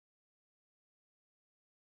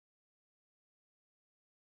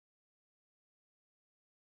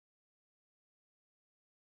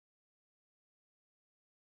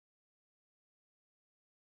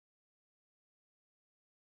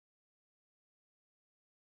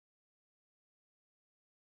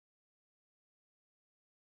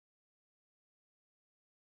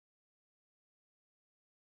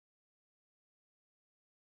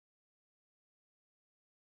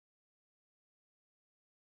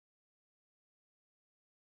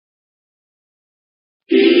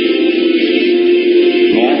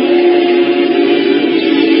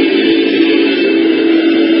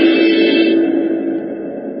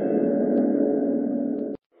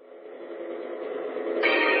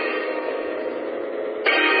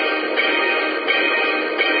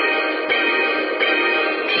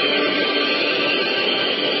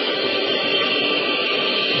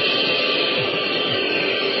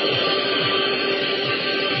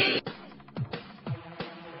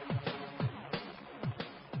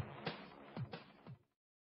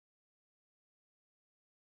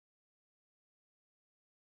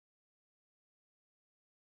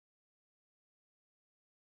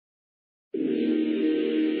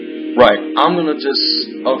Right, I'm gonna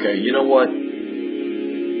just, okay, you know what?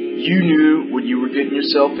 You knew what you were getting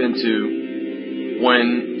yourself into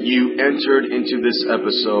when you entered into this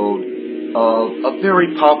episode of a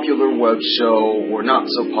very popular web show, or not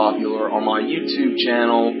so popular, on my YouTube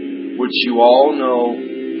channel, which you all know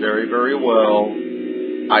very, very well.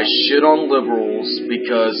 I shit on liberals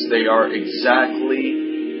because they are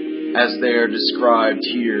exactly as they are described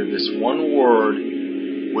here, this one word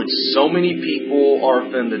which so many people are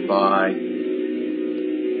offended by: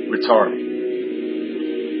 retarded.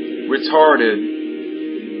 Retarded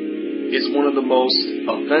is one of the most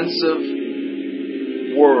offensive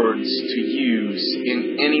words to use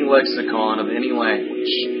in any lexicon of any language.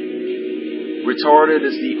 Retarded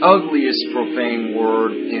is the ugliest profane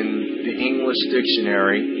word in the English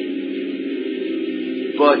dictionary,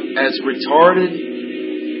 but as retarded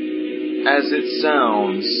as it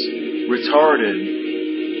sounds, retarded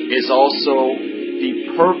is also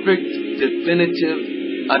the perfect definitive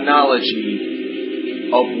analogy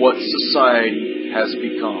of what society has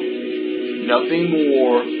become. Nothing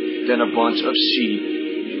more than a bunch of sheep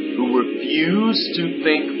who refuse to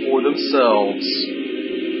think for themselves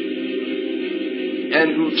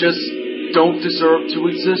and who just don't deserve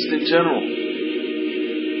to exist in general.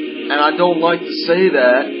 And I don't like to say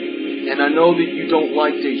that, and I know that you don't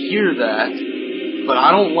like to hear that, but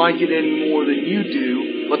I don't like it any more than you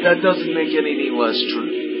do. But that doesn't make it any less true.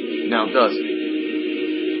 Now, does it?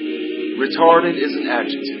 Retarded is an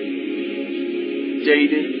adjective,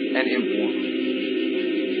 dated and informal.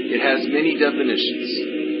 It has many definitions.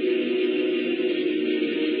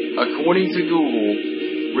 According to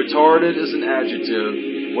Google, retarded is an adjective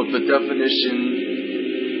with the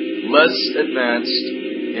definition less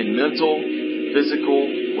advanced in mental, physical,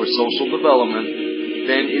 or social development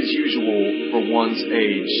than is usual for one's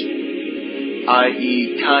age,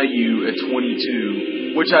 i.e. Caillou at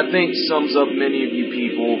 22, which I think sums up many of you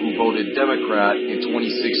people who voted Democrat in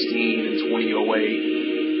 2016 and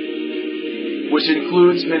 2008, which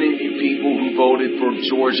includes many of you people who voted for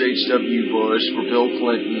George H.W. Bush, for Bill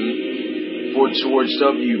Clinton, for George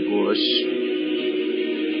W. Bush.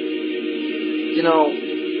 You know,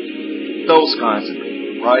 those kinds of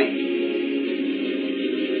people, right?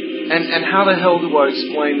 And how the hell do I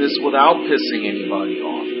explain this without pissing anybody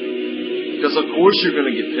off? Because of course you're going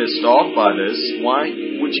to get pissed off by this. Why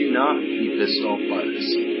would you not be pissed off by this?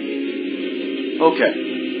 Okay.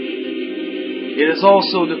 It is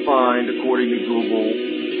also defined, according to Google,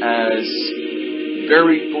 as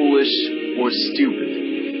very foolish or stupid.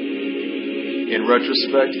 In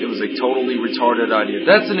retrospect, it was a totally retarded idea.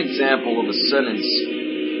 That's an example of a sentence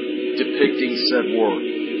depicting said word,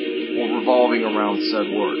 or revolving around said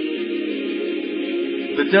word.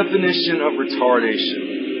 The definition of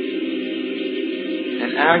retardation: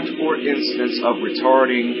 an act or instance of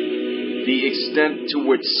retarding the extent to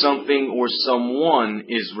which something or someone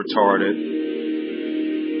is retarded.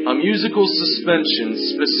 A musical suspension,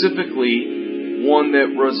 specifically one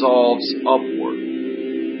that resolves upward.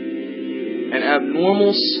 An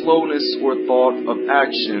abnormal slowness or thought of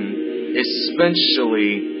action,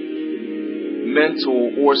 especially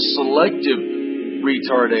mental or selective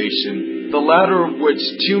retardation, the latter of which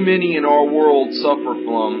too many in our world suffer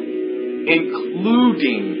from,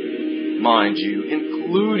 including, mind you,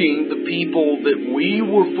 including the people that we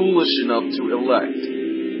were foolish enough to elect.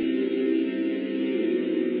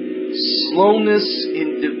 Slowness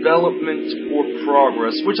in development or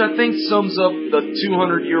progress, which I think sums up the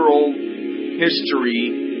 200-year-old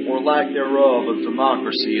history, or lack thereof, of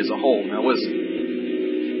democracy as a whole, now isn't it?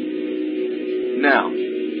 Now,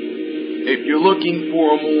 if you're looking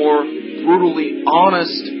for a more brutally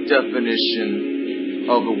honest definition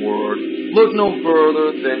of the word, look no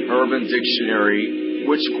further than Urban Dictionary,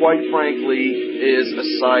 which quite frankly is a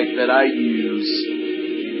site that I use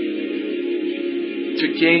to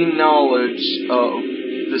gain knowledge of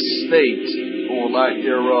the state, or lack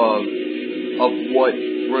thereof, of what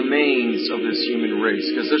remains of this human race,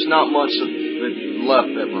 because there's not much of it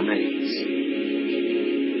left that remains.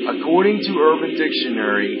 According to Urban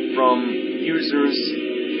Dictionary, from users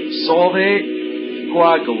Solve,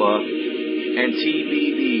 Coagula, and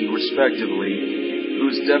TBB, respectively,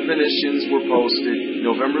 whose definitions were posted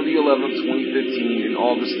November the 11th, 2015 and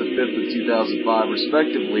August the 5th of 2005,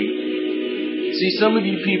 respectively. See, some of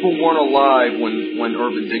you people weren't alive when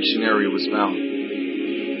Urban Dictionary was founded.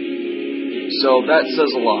 So that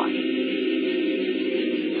says a lot.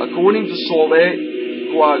 According to Solve,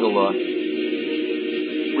 Coagula,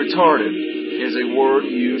 retarded is a word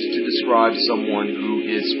used to describe someone who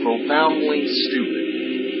is profoundly stupid.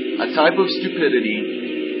 A type of stupidity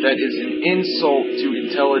that is an insult to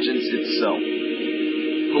intelligence itself.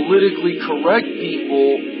 politically correct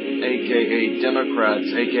people, aka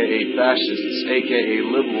Democrats, aka fascists, aka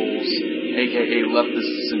liberals, aka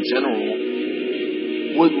leftists in general,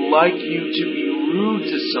 would like you to be rude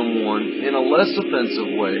to someone in a less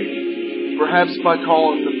offensive way, perhaps by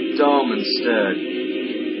calling them dumb instead,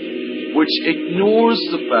 which ignores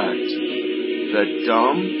the fact that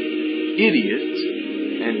dumb, idiot,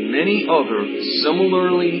 and many other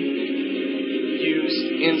similarly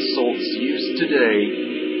used insults used today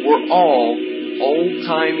were all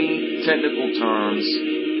old-timey technical terms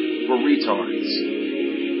for retards.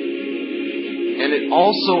 And it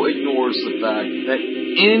also ignores the fact that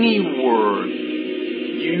any word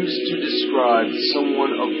used to describe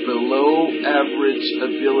someone of below average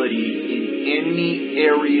ability in any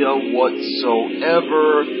area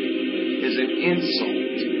whatsoever is an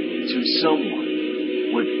insult to someone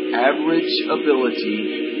with average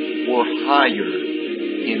ability or higher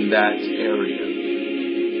in that area.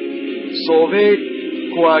 Solveig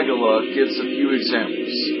Coagula gives a few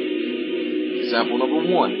examples. Example number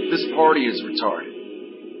 1, this party is retarded.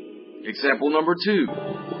 Example number 2.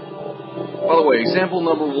 By the way, example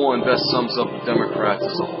number 1 best sums up the Democrats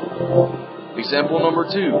as a whole. Example number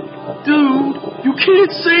 2. Dude, you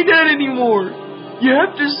can't say that anymore. You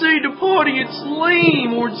have to say the party it's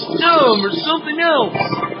lame or it's dumb or something else.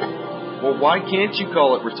 Well, why can't you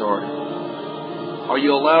call it retarded? Are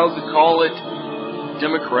you allowed to call it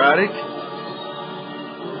democratic?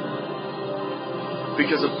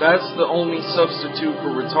 Because if that's the only substitute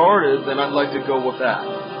for retarded, then I'd like to go with that.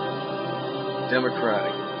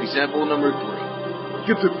 Democratic. Example number 3.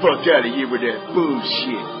 Get the fuck out of here with that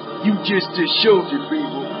bullshit. You just shoulder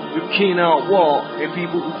people who cannot walk and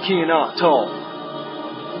people who cannot talk.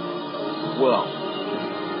 Well,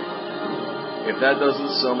 if that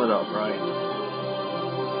doesn't sum it up, right?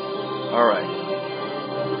 Alright.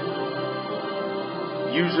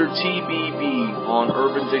 User TBB on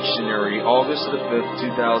Urban Dictionary, August the 5th,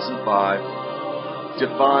 2005,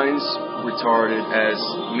 defines retarded as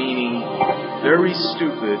meaning very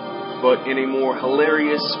stupid, but in a more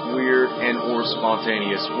hilarious, weird, and or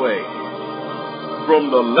spontaneous way.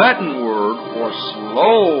 From the Latin word for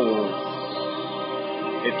slow.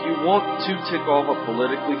 If you want to tick off a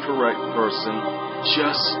politically correct person,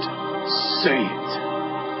 just say it.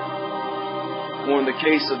 Or in the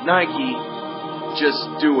case of Nike, just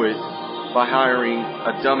do it by hiring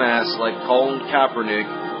a dumbass like Colin Kaepernick,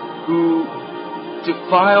 who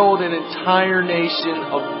defiled an entire nation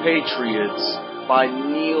of patriots by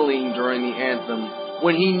kneeling during the anthem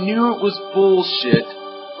when he knew it was bullshit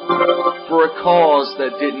for a cause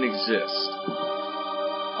that didn't exist.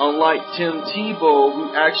 Unlike Tim Tebow,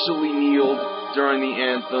 who actually kneeled during the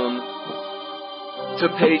anthem to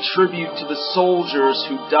pay tribute to the soldiers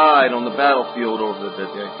who died on the battlefield over the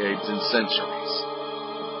decades and centuries.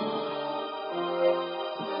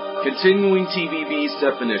 Continuing TBB's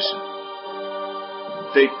definition.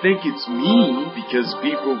 They think it's mean because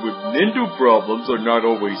people with mental problems are not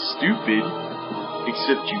always stupid,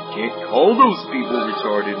 except you can't call those people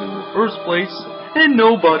retarded in the first place, and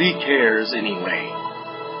nobody cares anyway.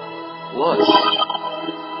 Plus,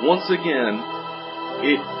 once again,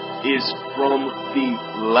 it is from the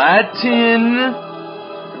Latin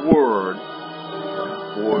word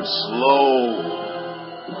for slow.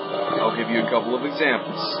 I'll give you a couple of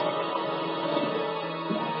examples.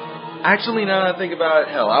 Actually, now that I think about it,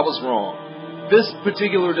 hell, I was wrong. This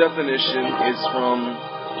particular definition is from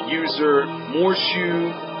user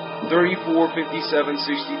Morshoe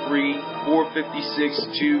 345763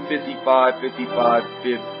 456 255 55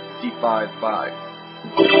 555,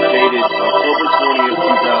 dated October 20th,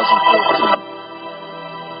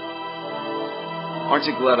 2014. Aren't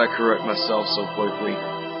you glad I correct myself so quickly?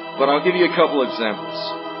 But I'll give you a couple examples.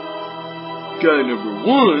 Guy number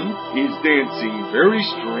 1 is dancing very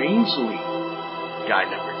strangely. Guy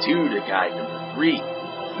number 2 to guy number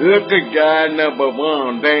 3. Look at guy number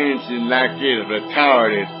 1 dancing like it's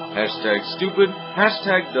retarded. Hashtag stupid,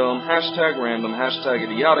 hashtag dumb, hashtag random, hashtag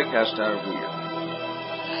idiotic, hashtag weird.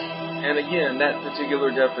 And again, that particular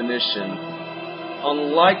definition,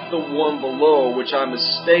 unlike the one below, which I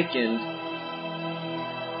mistaken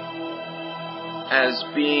as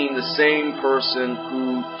being the same person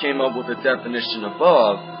who came up with the definition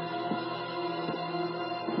above,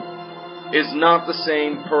 is not the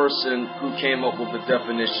same person who came up with the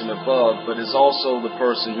definition above, but is also the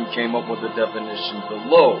person who came up with the definition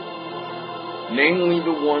below. Namely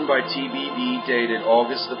the one by TBB dated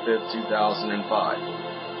August the 5th, 2005.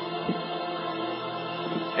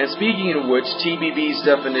 And speaking of which, TBB's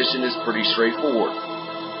definition is pretty straightforward.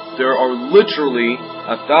 There are literally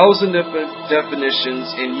 1,000 different definitions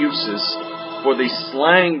and uses for the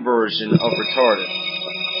slang version of retarded.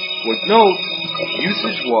 With note,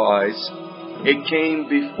 usage-wise, it came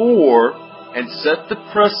before and set the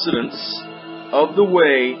precedence of the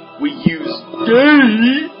way we use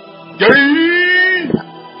gay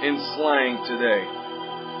in slang today.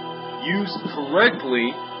 Used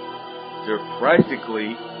correctly, they're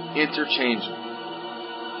practically interchangeable.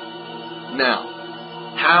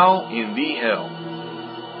 Now, how in the hell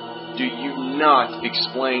do you not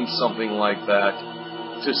explain something like that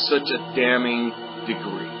to such a damning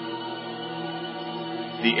degree?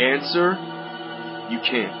 The answer, you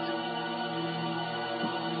can't.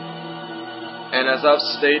 And as I've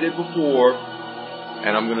stated before,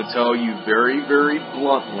 and I'm going to tell you very, very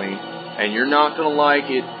bluntly, and you're not going to like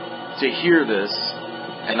it to hear this,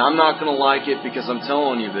 and I'm not going to like it because I'm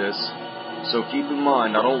telling you this, so keep in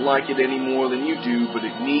mind, I don't like it any more than you do, but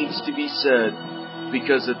it needs to be said,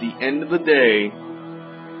 because at the end of the day,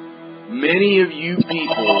 many of you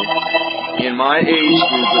people in my age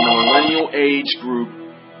group, in the millennial age group,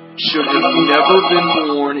 should have never been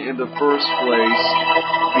born in the first place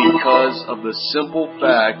because of the simple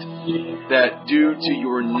fact that due to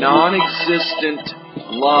your non-existent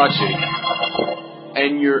logic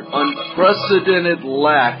and your unprecedented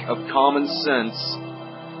lack of common sense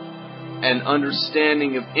and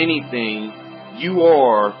understanding of anything, you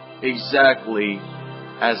are exactly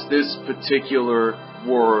as this particular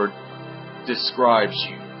word describes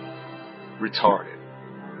you, retarded.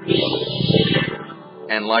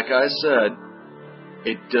 And like I said,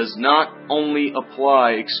 it does not only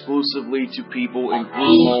apply exclusively to people in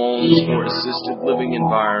group homes or assisted living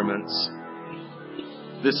environments.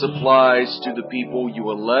 This applies to the people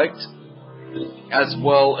you elect, as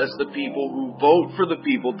well as the people who vote for the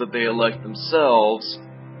people that they elect themselves,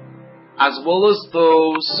 as well as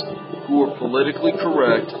those who are politically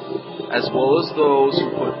correct, as well as those who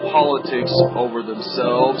put politics over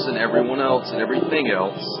themselves and everyone else and everything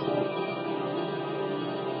else.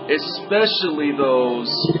 Especially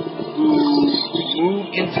those who move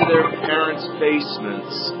into their parents'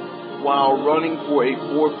 basements while running for a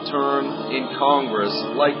fourth term in Congress,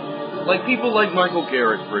 like people like Michael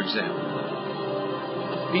Garrett, for example.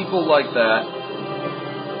 People like that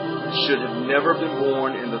should have never been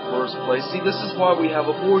born in the first place. See, this is why we have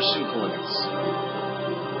abortion clinics.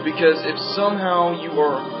 Because if somehow you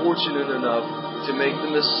are fortunate enough to make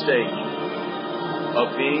the mistake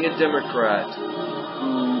of being a Democrat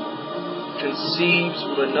who conceives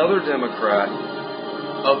with another Democrat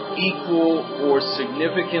of equal or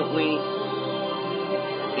significantly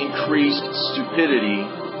increased stupidity,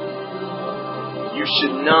 you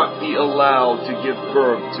should not be allowed to give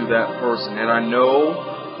birth to that person. And I know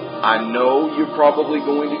you're probably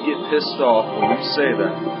going to get pissed off when you say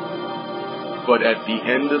that. But at the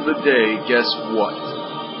end of the day, guess what?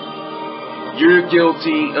 You're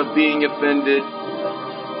guilty of being offended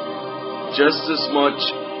just as much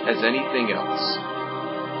as anything else.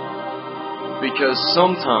 Because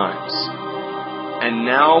sometimes, and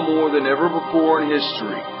now more than ever before in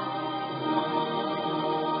history,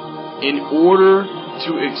 in order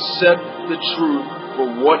to accept the truth for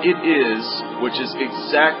what it is, which is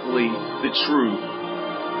exactly the truth,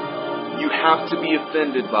 you have to be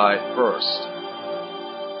offended by it first.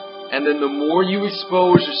 And then the more you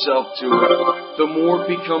expose yourself to it, the more it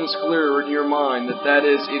becomes clearer in your mind that that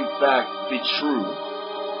is in fact the truth,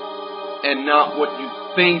 and not what you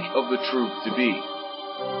think of the truth to be.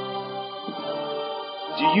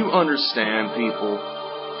 Do you understand, people?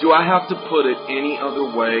 Do I have to put it any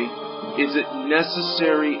other way? Is it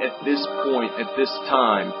necessary at this point, at this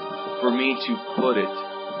time, for me to put it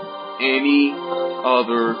any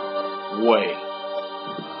other way?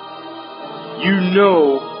 You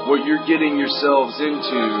know what you're getting yourselves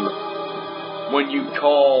into when you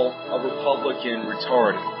call a Republican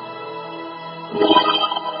retarded.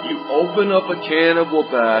 You open up a can of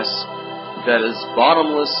whoop-ass that is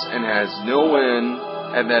bottomless and has no end,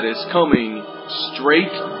 and that is coming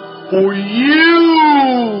straight for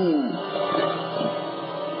you!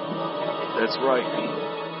 That's right.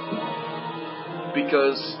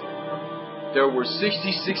 Because there were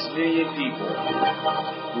 66 million people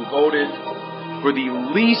who voted for the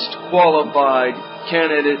least qualified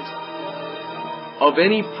candidate of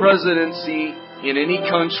any presidency in any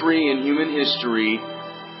country in human history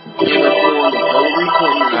in the form of Hillary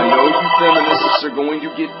Clinton. I know you feminists are going to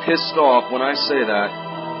get pissed off when I say that,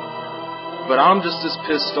 but I'm just as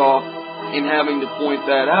pissed off in having to point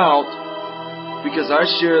that out because I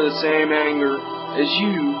share the same anger as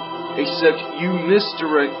you, except you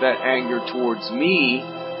misdirect that anger towards me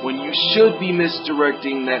when you should be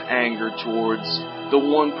misdirecting that anger towards the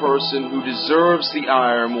one person who deserves the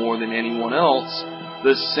ire more than anyone else,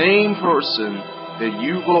 the same person that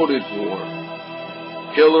you voted for,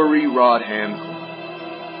 Hillary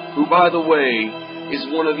Rodham, who, by the way, is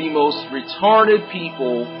one of the most retarded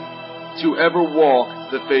people to ever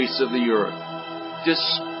walk the face of the earth,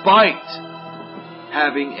 despite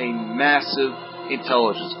having a massive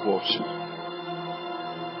intelligence quotient.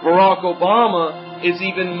 Barack Obama is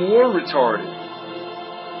even more retarded.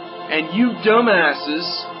 And you dumbasses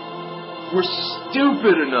were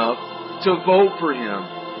stupid enough to vote for him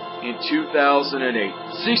in 2008.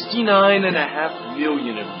 69.5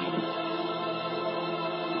 million of you.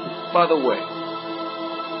 By the way,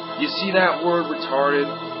 you see that word retarded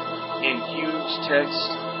in huge text?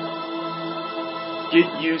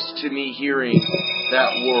 Get used to me hearing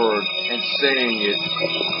that word and saying it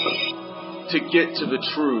to get to the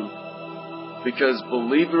truth. Because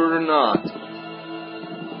believe it or not,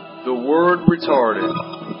 the word retarded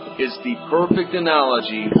is the perfect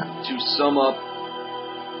analogy to sum up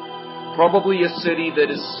probably a city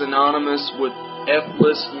that is synonymous with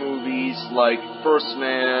F-list movies like First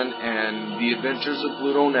Man and The Adventures of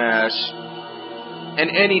Pluto Nash, and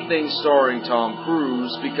anything starring Tom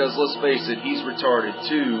Cruise, because let's face it, he's retarded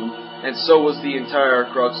too, and so was the entire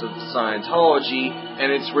crux of Scientology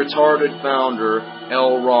and its retarded founder,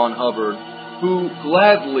 L. Ron Hubbard, who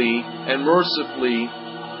gladly and mercifully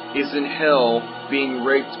is in hell being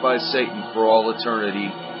raped by Satan for all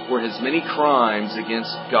eternity for his many crimes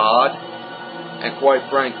against God and, quite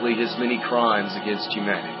frankly, his many crimes against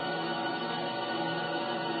humanity.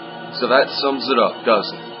 So that sums it up,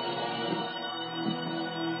 doesn't it?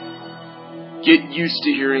 Get used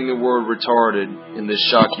to hearing the word retarded in this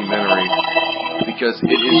shockumentary, because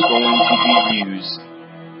it is going to be used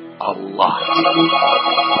a lot.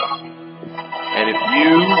 And if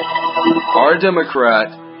you are a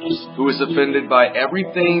Democrat who is offended by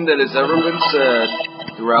everything that has ever been said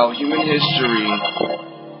throughout human history,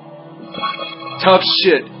 tough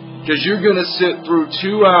shit, because you're going to sit through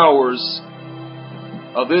 2 hours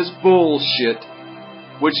of this bullshit,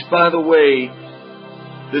 which, by the way,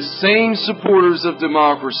 the same supporters of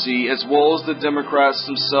democracy, as well as the Democrats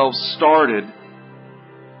themselves, started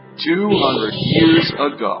 200 years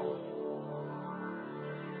ago.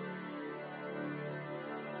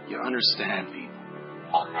 You understand, people?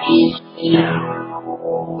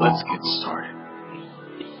 Now, let's get started.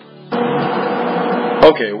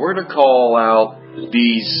 Okay, we're going to call out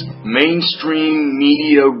these mainstream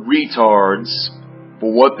media retards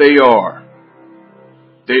for what they are.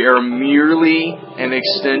 They are merely an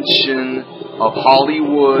extension of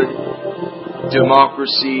Hollywood,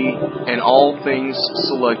 democracy, and all things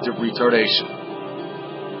selective retardation.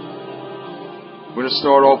 We're going to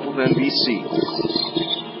start off with NBC,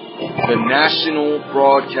 the National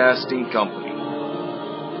Broadcasting Company,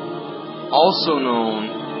 also known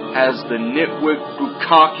as the Nitwit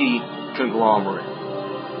Bukkake Conglomerate,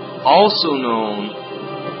 also known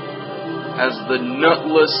as the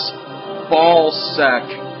Nutless Ballsack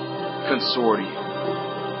Consortium.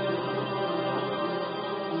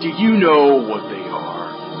 Do you know what they are?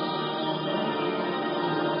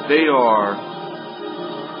 They are,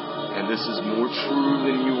 and this is more true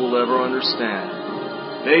than you will ever understand,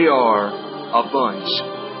 they are a bunch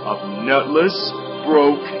of nutless,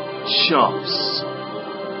 broke chumps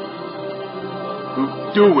who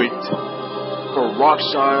do it for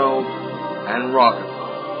Rothschild and Rockefeller.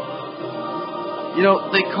 You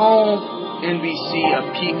know, they call NBC a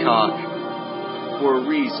peacock for a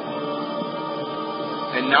reason.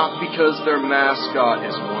 And not because their mascot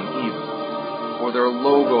is one either, or their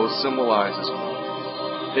logo symbolizes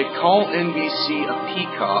one. They call NBC a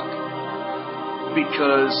peacock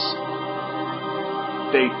because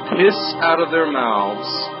they piss out of their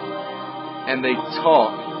mouths and they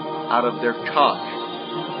talk out of their cock.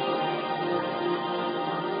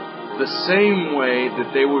 The same way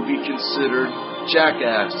that they would be considered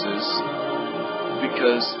jackasses,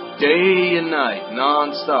 because day and night,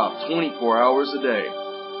 non-stop, 24 hours a day,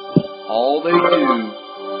 all they do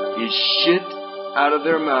is shit out of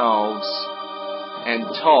their mouths and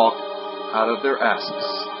talk out of their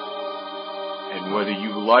asses. And whether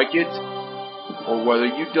you like it or whether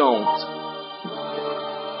you don't,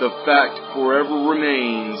 the fact forever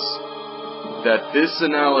remains that this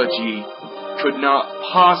analogy could not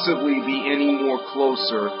possibly be any more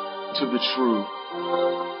closer to the truth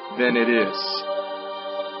than it is.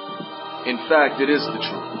 In fact, it is the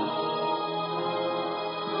truth.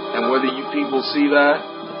 And whether you people see that,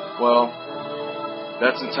 well,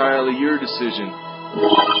 that's entirely your decision.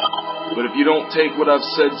 But if you don't take what I've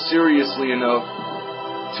said seriously enough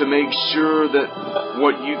to make sure that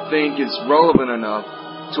what you think is relevant enough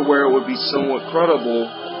to where it would be somewhat credible,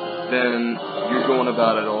 then you're going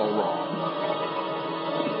about it all wrong.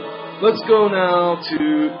 Let's go now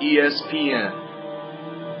to ESPN.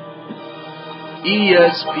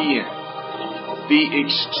 ESPN, the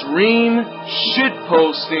Extreme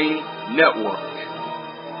Shitposting Network.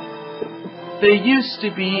 They used to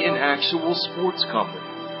be an actual sports company.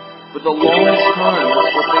 For the longest time,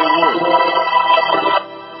 that's what they were.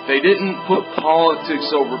 They didn't put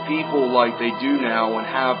politics over people like they do now and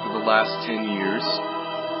have for the last 10 years.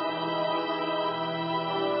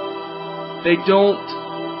 They don't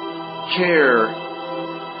care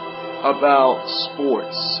about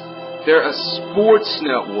sports. They're a sports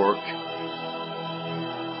network,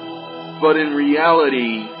 but in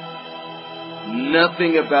reality,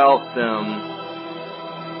 nothing about them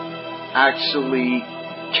actually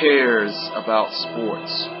cares about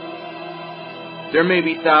sports. There may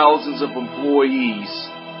be thousands of employees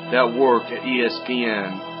that work at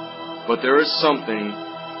ESPN, but there is something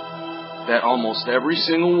that almost every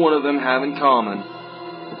single one of them have in common,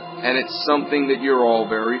 and it's something that you're all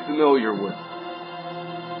very familiar with.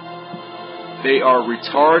 They are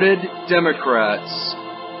retarded Democrats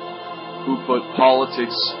who put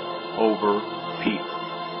politics over people.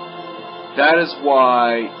 That is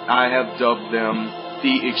why I have dubbed them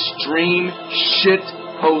the Extreme Shit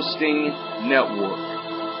Posting Network.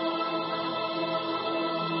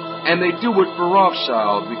 And they do it for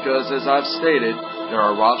Rothschild because, as I've stated, they're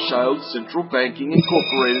a Rothschild Central Banking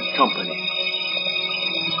Incorporated company.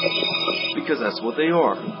 Because that's what they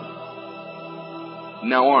are.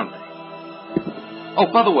 Now, aren't they? Oh,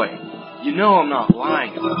 by the way, you know I'm not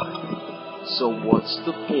lying about it. So what's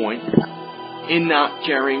the point in not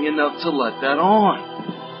caring enough to let that on?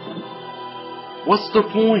 What's the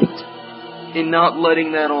point in not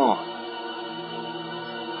letting that on?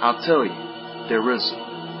 I'll tell you, there isn't.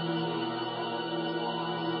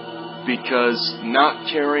 Because not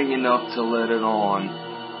caring enough to let it on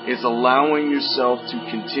is allowing yourself to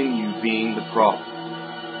continue being the problem.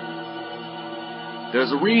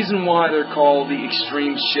 There's a reason why they're called the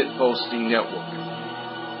Extreme Shitposting Network.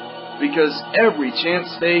 Because every chance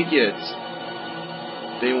they get,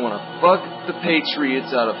 they want to fuck the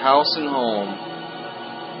Patriots out of house and home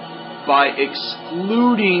by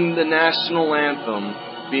excluding the national anthem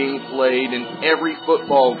being played in every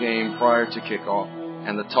football game prior to kickoff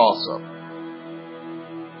and the toss-up.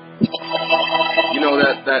 You know,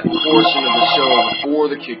 that portion of the show before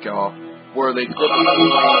the kickoff where they flip the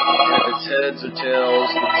coin, and if it's heads or tails,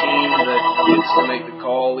 the team that gets to make the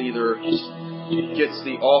call either gets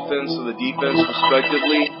the offense or the defense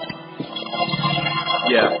respectively.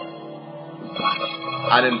 Yeah.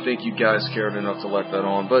 I didn't think you guys cared enough to let that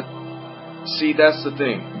on, but see, that's the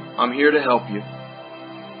thing. I'm here to help you.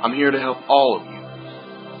 I'm here to help all of you.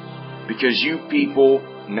 Because you people,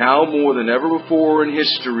 now more than ever before in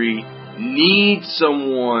history, need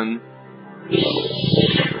someone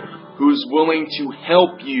who's willing to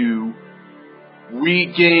help you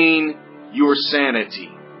regain your sanity,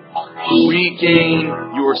 regain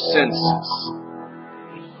your senses,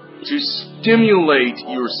 to stimulate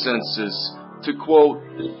your senses, to quote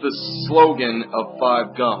the slogan of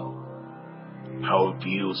Five Gum. How it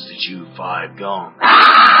feels to chew 5 gum.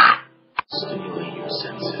 Stimulate your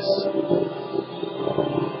senses.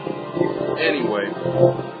 Anyway,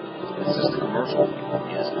 is this the commercial?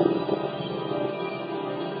 Yes.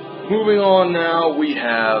 Moving on now, we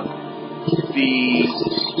have the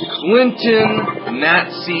Clinton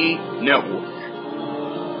Nazi Network.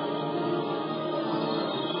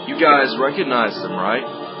 You guys recognize them, right?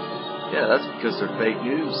 Yeah, that's because they're fake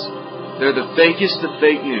news. They're the fakest of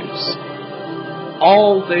fake news.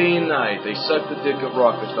 All day and night, they suck the dick of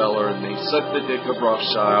Rockefeller, and they suck the dick of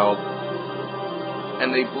Rothschild,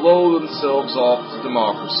 and they blow themselves off to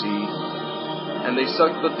democracy, and they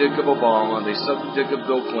suck the dick of Obama, they suck the dick of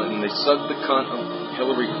Bill Clinton, they suck the cunt of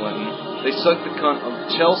Hillary Clinton, they suck the cunt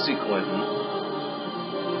of Chelsea Clinton.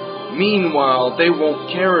 Meanwhile, they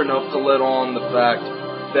won't care enough to let on the fact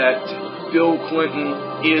that Bill Clinton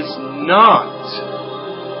is not,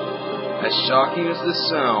 as shocking as this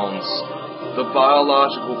sounds, the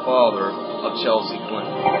biological father of Chelsea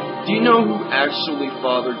Clinton. Do you know who actually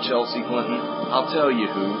fathered Chelsea Clinton? I'll tell you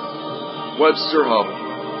who. Webster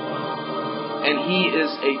Hubbell. And he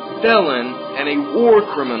is a felon and a war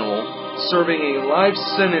criminal serving a life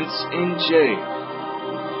sentence in jail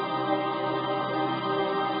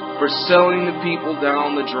for selling the people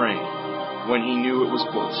down the drain when he knew it was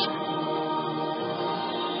bullshit.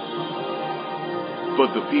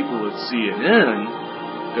 But the people at CNN,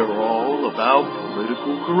 they're all about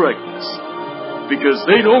political correctness. Because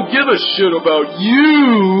they don't give a shit about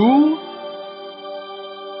you.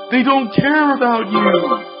 They don't care about you.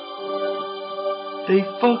 They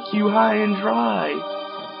fuck you high and dry.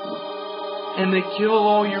 And they kill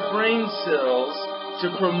all your brain cells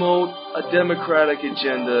to promote a democratic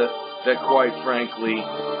agenda that, quite frankly,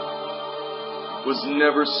 was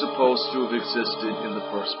never supposed to have existed in the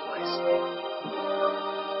first place.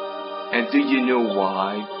 And do you know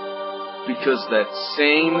why? Because that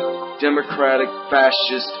same democratic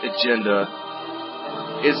fascist agenda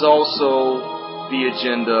is also the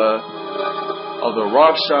agenda of the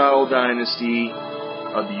Rothschild dynasty,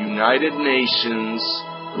 of the United Nations,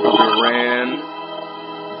 of Iran,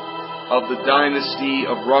 of the dynasty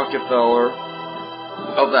of Rockefeller,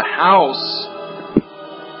 of the house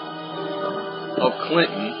of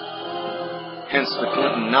Clinton, hence the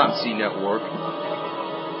Clinton Nazi network,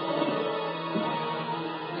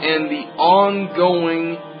 and the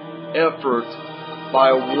ongoing effort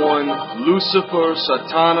by one Lucifer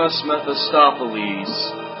Satanas Mephistopheles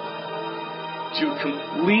to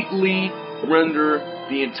completely render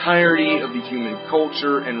the entirety of the human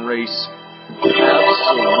culture and race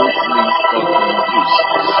absolutely fucking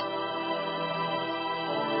useless.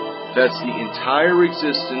 That's the entire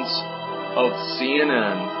existence of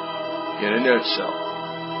CNN in a nutshell.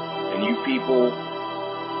 And you people,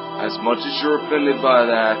 as much as you're offended by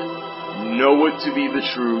that, know it to be the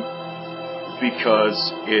truth,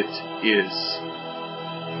 because it is.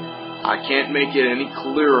 I can't make it any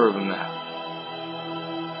clearer than that.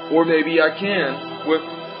 Or maybe I can with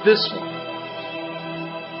this one.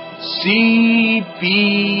 CBS,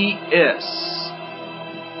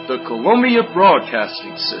 the Columbia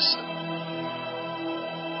Broadcasting System.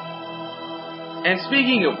 And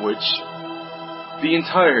speaking of which, the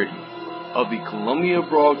entirety of the Columbia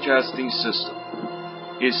Broadcasting System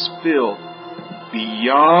is filled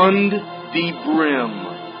beyond the brim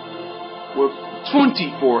with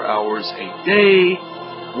 24 hours a day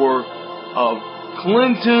worth of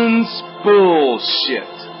Clinton's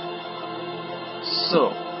bullshit.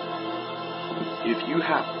 So, if you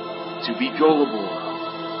happen to be gullible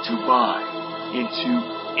enough to buy into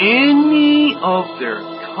any of their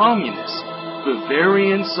communist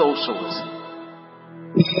Bavarian socialism,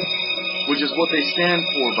 which is what they stand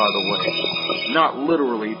for, by the way, not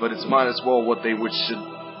literally, but it's might as well what they should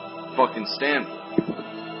fucking stand for,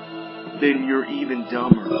 then you're even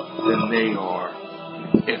dumber than they are,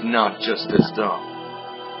 if not just as dumb.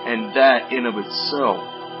 And that in of itself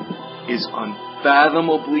is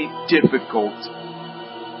unfathomably difficult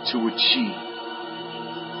to achieve.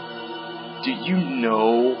 Do you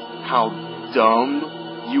know how dumb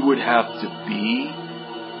you would have to be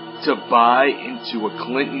to buy into a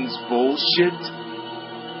Clinton's bullshit?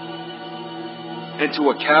 Into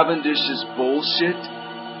a Cavendish's bullshit?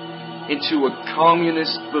 Into a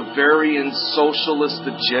communist Bavarian socialist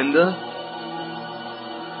agenda?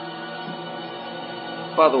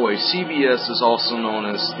 By the way, CBS is also known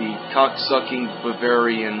as the cocksucking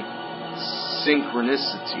Bavarian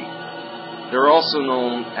synchronicity. They're also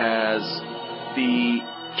known as the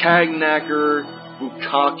Kagnacker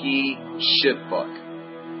Bukaki shitfuck.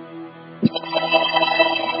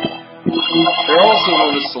 They're also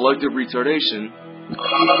known as selective retardation.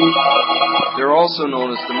 They're also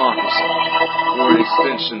known as democracy, or an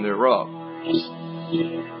extension thereof.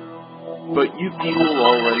 But you people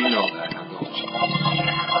already know that, don't you?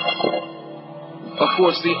 Of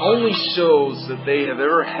course, the only shows that they have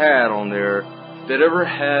ever had on there that ever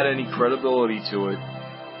had any credibility to it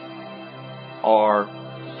are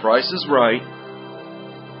Price is Right,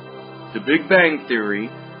 The Big Bang Theory,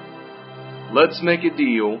 Let's Make a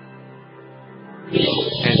Deal,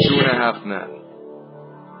 and 2.5 Men.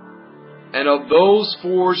 And of those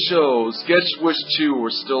 4 shows, guess which 2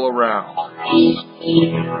 are still around?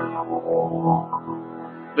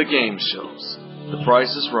 The game shows. The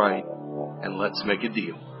Price is Right and Let's Make a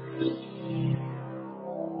Deal.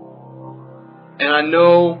 And I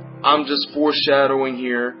know I'm just foreshadowing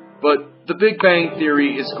here, but The Big Bang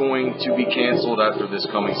Theory is going to be canceled after this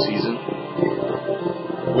coming season,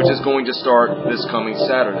 which is going to start this coming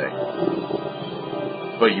Saturday.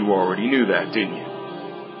 But you already knew that, didn't you?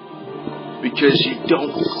 Because you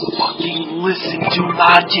don't fucking listen to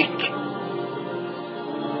logic.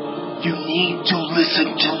 You need to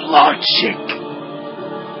listen to logic.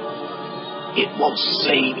 It will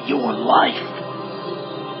save your life.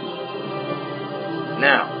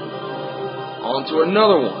 Now, on to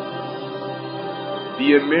another one.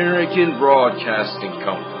 The American Broadcasting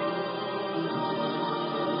Company.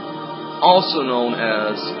 Also known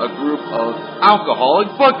as a group of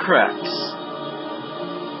alcoholic butt cracks.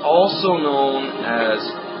 Also known as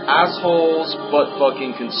assholes,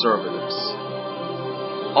 butt-fucking conservatives.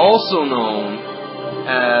 Also known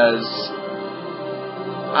as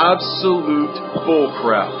absolute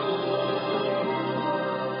bullcrap.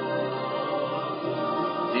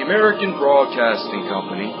 The American Broadcasting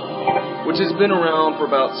Company, which has been around for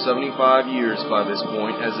about 75 years by this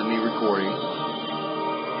point, as of me recording,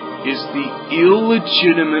 is the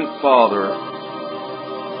illegitimate father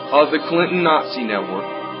of the Clinton Nazi network,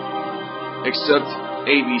 except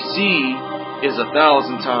ABC is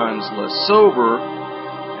 1,000 times less sober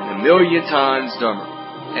and 1,000,000 times dumber.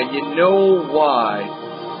 And you know why,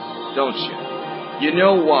 don't you? You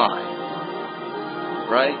know why,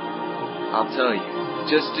 right? I'll tell you,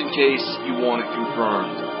 just in case you want it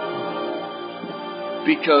confirmed.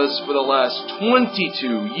 Because for the last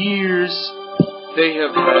 22 years, they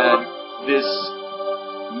have had this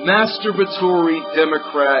masturbatory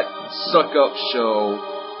Democrat suck-up show,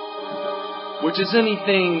 which is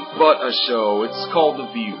anything but a show. It's called The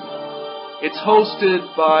View. It's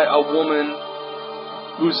hosted by a woman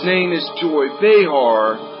whose name is Joy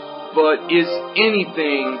Behar, but is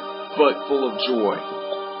anything but full of joy.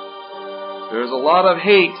 There's a lot of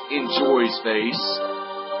hate in Joy's face.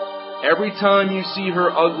 Every time you see her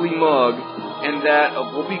ugly mug and that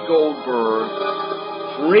of Whoopi Goldberg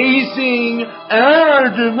praising our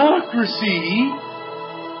democracy,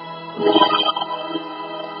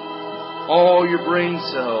 all your brain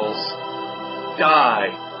cells die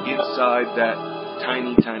inside that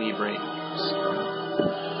tiny, tiny brain.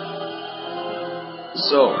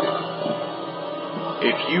 So,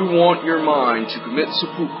 if you want your mind to commit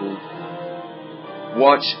seppuku,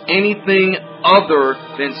 watch anything other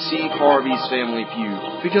than Steve Harvey's Family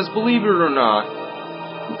Feud. Because believe it or not,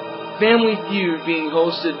 Family Feud being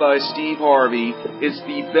hosted by Steve Harvey is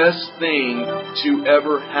the best thing to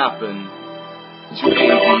ever happen to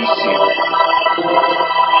ABC.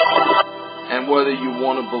 And whether you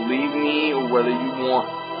want to believe me or whether you want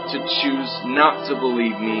to choose not to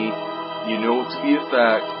believe me, you know it to be a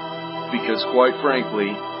fact, because quite frankly,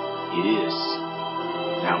 it is.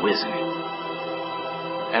 Now isn't it?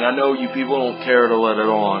 And I know you people don't care to let it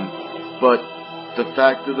on, but the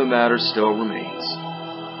fact of the matter still remains.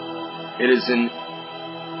 It is an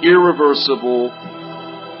irreversible,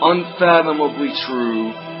 unfathomably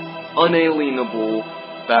true, unalienable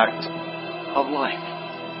fact of life.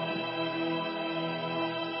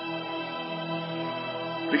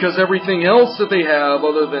 Because everything else that they have,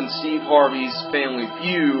 other than Steve Harvey's Family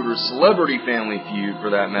Feud, or Celebrity Family Feud for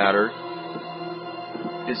that matter,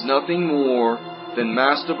 is nothing more than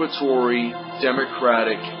masturbatory,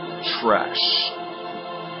 democratic trash.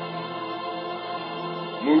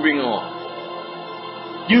 Moving on.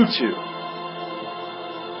 YouTube.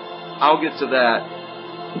 I'll get to that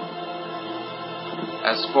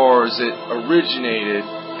as far as it originated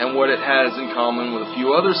and what it has in common with a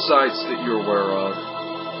few other sites that you're aware of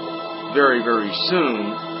very, very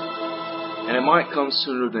soon. And it might come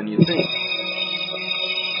sooner than you think.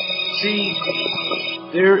 See,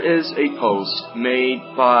 there is a post made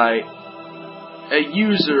by a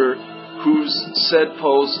user whose said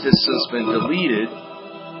post has since been deleted,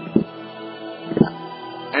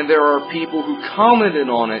 and there are people who commented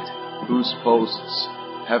on it whose posts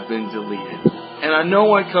have been deleted. And I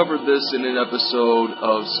know I covered this in an episode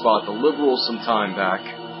of Spot the Liberal some time back.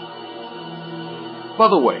 By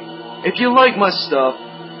the way, if you like my stuff,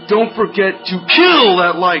 don't forget to kill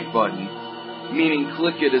that like button. Meaning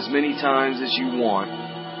click it as many times as you want.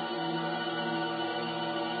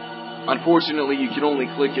 Unfortunately, you can only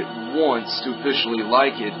click it once to officially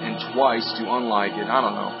like it and twice to unlike it. I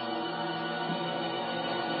don't know.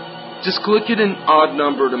 Just click it an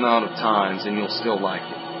odd-numbered amount of times and you'll still like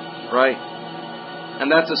it. Right? And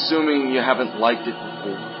that's assuming you haven't liked it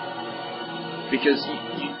before. Because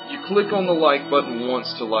you click on the like button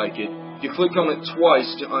once to like it. You click on it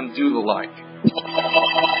twice to undo the like.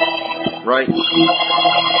 Right?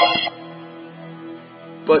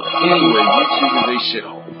 But anyway, YouTube is a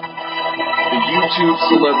shithole. The YouTube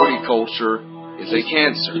celebrity culture is a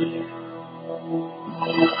cancer.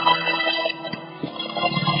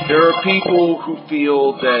 There are people who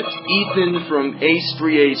feel that Ethan from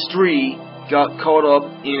Ace3 got caught up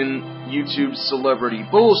in YouTube celebrity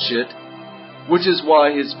bullshit, which is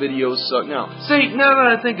why his videos suck. Now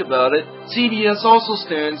that I think about it, CBS also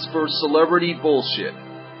stands for celebrity bullshit.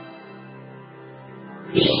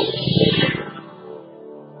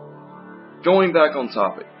 Going back on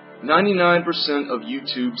topic, 99% of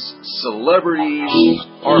YouTube's celebrities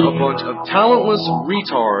are a bunch of talentless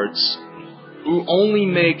retards who only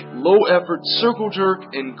make low-effort circle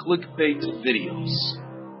jerk and clickbait videos.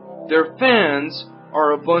 Their fans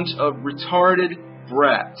are a bunch of retarded,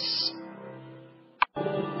 brats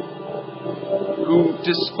who,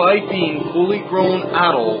 despite being fully grown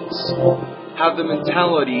adults, have the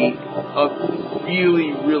mentality of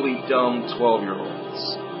really, really dumb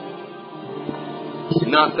 12-year-olds.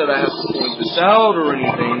 Not that I have to point this out or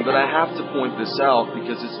anything, but I have to point this out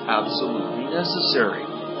because it's absolutely necessary.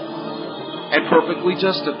 And perfectly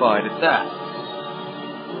justified at that.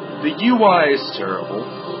 The UI is terrible.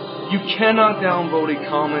 You cannot downvote a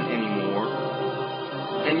comment anymore.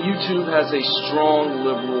 And YouTube has a strong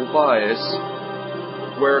liberal bias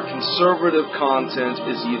where conservative content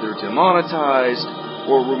is either demonetized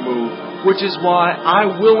or removed, which is why I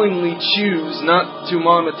willingly choose not to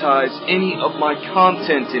monetize any of my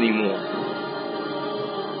content anymore.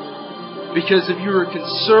 Because if you're a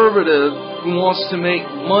conservative who wants to make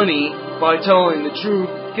money by telling the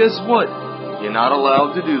truth, guess what? You're not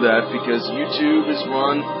allowed to do that because YouTube is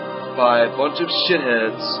run by a bunch of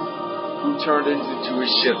shitheads who turned it into a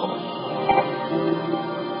shithole.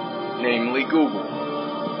 Namely Google.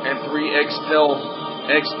 And 3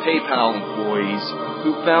 ex-PayPal employees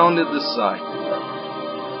who founded the site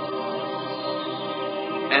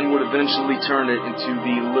and would eventually turn it into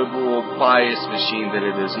the liberal bias machine that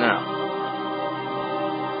it is now.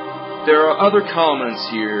 There are other comments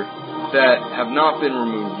here that have not been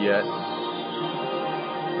removed yet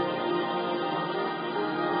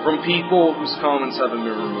from people whose comments haven't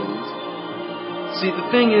been removed. See, the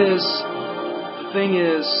thing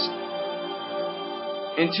is,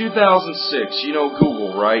 in 2006, you know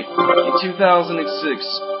Google, right? In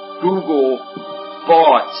 2006, Google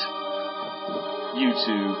bought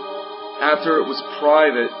YouTube after it was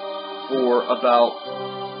private for about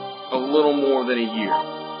a little more than a year.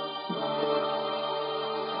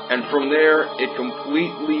 And from there, it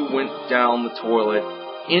completely went down the toilet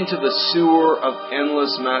into the sewer of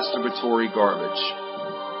endless masturbatory garbage.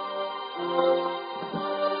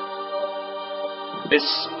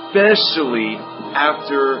 Especially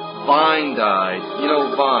after Vine died. You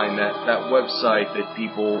know Vine, that website that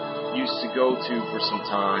people used to go to for some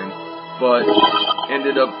time, but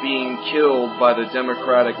ended up being killed by the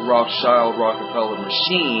Democratic Rothschild Rockefeller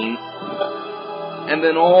machine. And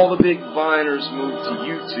then all the big Viners moved to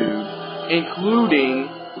YouTube, including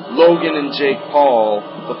Logan and Jake Paul,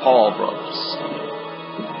 the Paul brothers.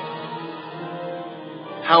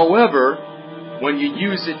 However, when you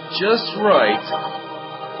use it just right,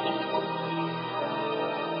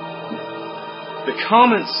 the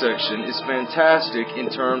comment section is fantastic in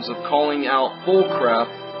terms of calling out bullcrap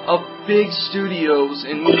of big studios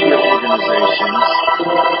and media organizations,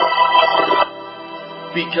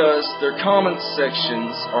 because their comment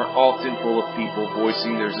sections are often full of people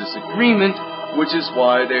voicing their disagreement, which is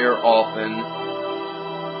why they are often,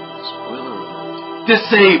 spoiler alert,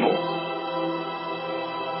 disabled.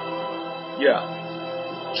 Yeah.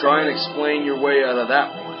 Try and explain your way out of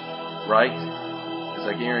that one, right? Because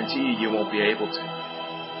I guarantee you won't be able to.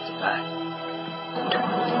 It's a fact.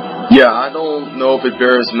 Yeah, I don't know if it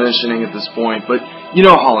bears mentioning at this point, but you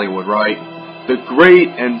know Hollywood, right? The great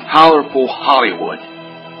and powerful Hollywood.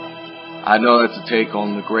 I know that's a take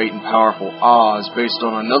on the great and powerful Oz based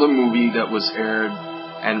on another movie that was aired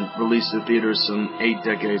and released in theaters some 8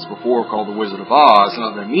 decades before called The Wizard of Oz.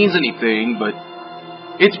 Not that it means anything, but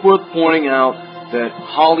it's worth pointing out that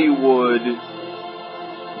Hollywood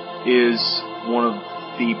is one of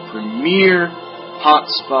the premier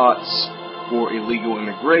hotspots for illegal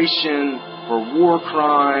immigration, for war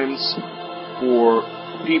crimes, for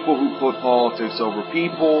people who put politics over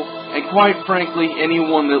people, and quite frankly,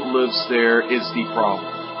 anyone that lives there is the problem.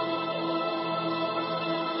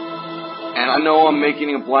 And I know I'm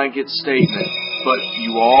making a blanket statement, but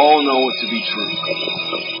you all know it to be true.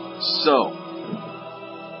 So,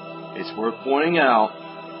 it's worth pointing out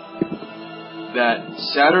that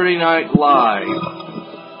Saturday Night Live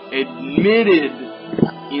admitted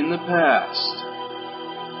in the past,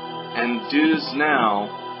 and does now,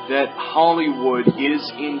 that Hollywood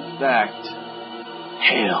is in fact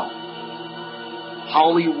hell.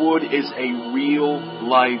 Hollywood is a real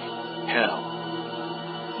life hell.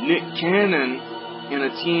 Nick Cannon in a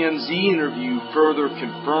TMZ interview further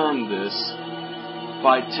confirmed this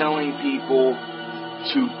by telling people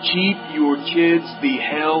to keep your kids the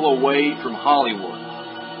hell away from Hollywood.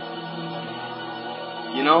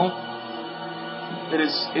 You know, it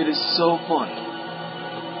is so funny.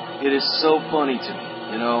 It is so funny to me.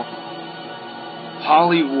 You know,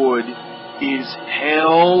 Hollywood is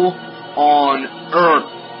hell on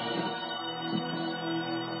earth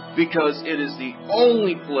because it is the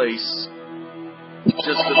only place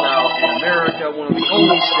just about in America, one of the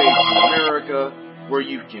only states in America where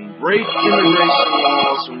you can break immigration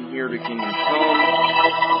laws from here to Kingdom Come,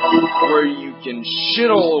 where you can shit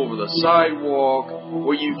all over the sidewalk,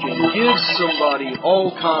 where you can give somebody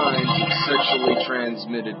all kinds of sexually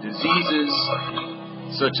transmitted diseases,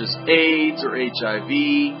 such as AIDS or HIV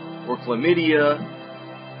or chlamydia,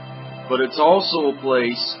 but it's also a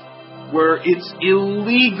place where it's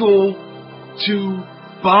illegal to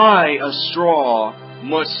buy a straw,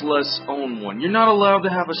 much less own one. You're not allowed to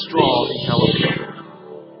have a straw in California.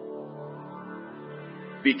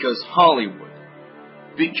 Because Hollywood,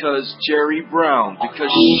 because Jerry Brown,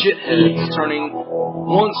 because shitheads turning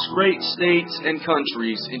once great states and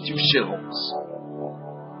countries into shitholes.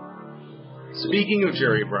 Speaking of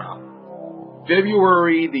Jerry Brown,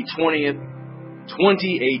 February the 20th,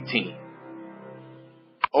 2018.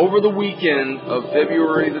 Over the weekend of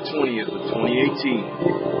February the 20th of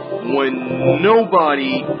 2018, when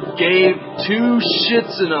nobody gave two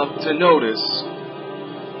shits enough to notice,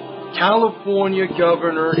 California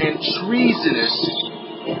Governor and treasonous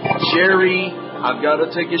Jerry, I've got to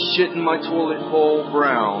take a shit in my toilet bowl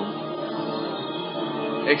Brown,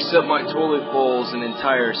 except my toilet bowl's an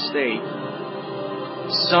entire state,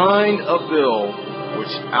 signed a bill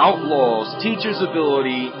which outlaws teachers'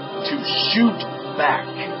 ability to shoot back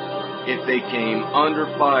if they came under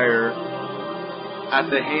fire at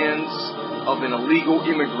the hands of an illegal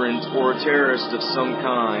immigrant or a terrorist of some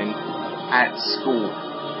kind at school.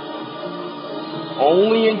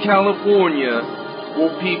 Only in California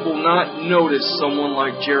will people not notice someone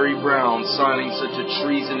like Jerry Brown signing such a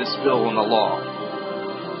treasonous bill in the law.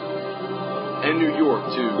 And New York,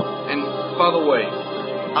 too. And, by the way,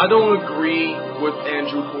 I don't agree with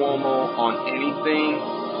Andrew Cuomo on anything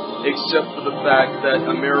except for the fact that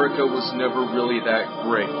America was never really that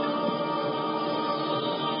great.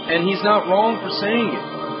 And he's not wrong for saying it.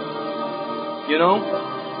 You know?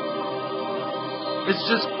 It's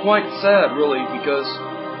just quite sad, really, because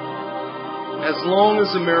as long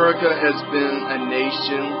as America has been a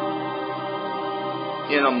nation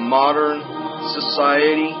in a modern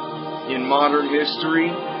society, in modern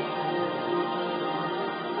history,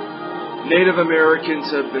 Native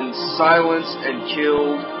Americans have been silenced and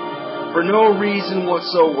killed for no reason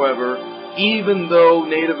whatsoever, even though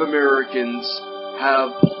Native Americans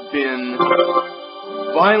have been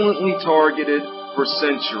violently targeted for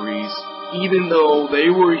centuries, even though they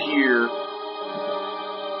were here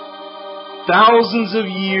thousands of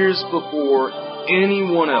years before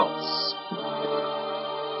anyone else.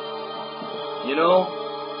 You know,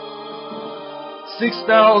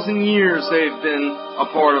 6,000 years they've been a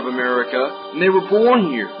part of America, and they were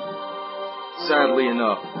born here, sadly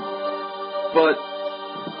enough. But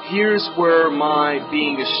here's where my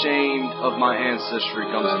being ashamed of my ancestry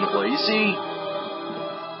comes into play. You see,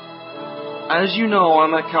 as you know,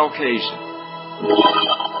 I'm a Caucasian.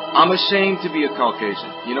 I'm ashamed to be a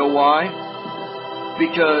Caucasian. You know why?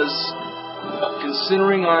 Because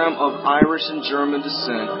considering I am of Irish and German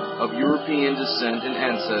descent, of European descent and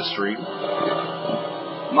ancestry,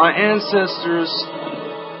 my ancestors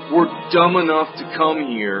were dumb enough to come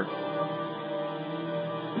here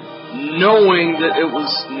knowing that it was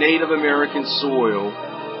Native American soil,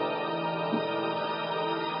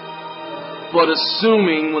 but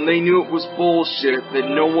assuming when they knew it was bullshit that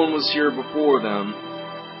no one was here before them.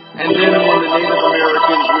 And then when the Native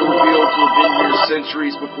Americans were revealed to have been here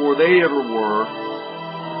centuries before they ever were,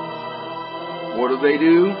 what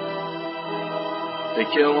do? They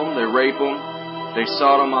kill them, they rape them, they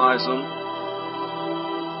sodomize them,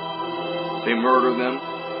 they murder them,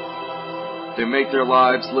 they make their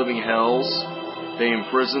lives living hells, they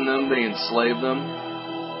imprison them, they enslave them.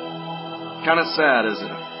 Kind of sad,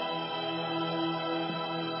 isn't it?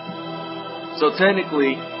 So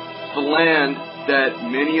technically, the land that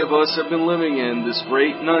many of us have been living in, this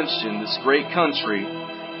great nation, this great country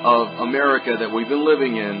of America that we've been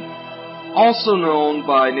living in, also known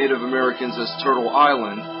by Native Americans as Turtle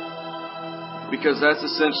Island, because that's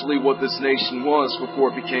essentially what this nation was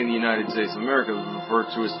before it became the United States of America. It was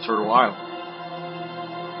referred to as Turtle Island.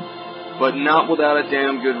 But not without a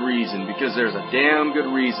damn good reason, because there's a damn good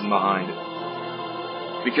reason behind it.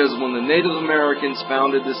 Because when the Native Americans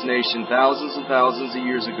founded this nation thousands and thousands of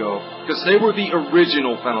years ago, because they were the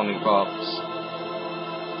original founding fathers.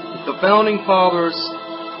 The founding fathers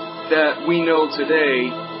that we know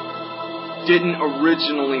today didn't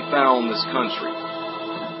originally found this country.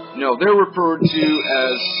 No, they're referred to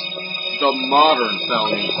as the modern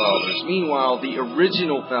founding fathers. Meanwhile, the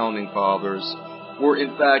original founding fathers were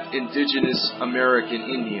in fact indigenous American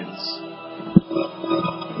Indians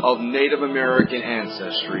of Native American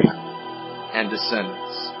ancestry and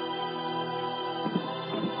descendants.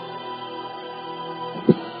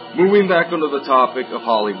 Moving back onto the topic of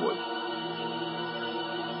Hollywood.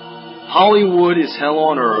 Hollywood is hell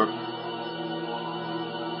on earth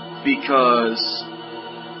because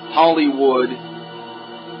Hollywood,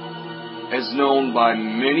 as known by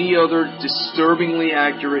many other disturbingly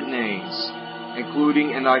accurate names,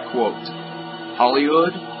 including, and I quote,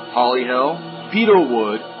 Hollywood, Hollyhell,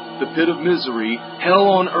 Pedowood, the Pit of Misery, Hell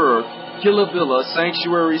on Earth, Killa Villa,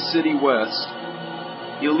 Sanctuary City West,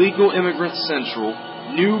 Illegal Immigrant Central,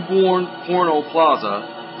 Newborn Porno Plaza,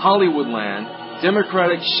 Hollywoodland,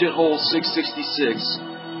 Democratic Shithole 666,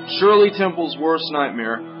 Shirley Temple's Worst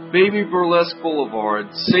Nightmare, Baby Burlesque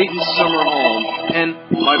Boulevard, Satan's Summer Home, and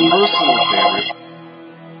my personal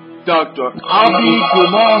favorite, Dr. Abi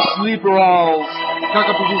Dumas Liberals,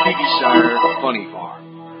 Kakapukukikishire Funny Farm.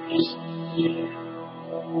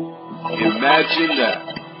 Imagine that,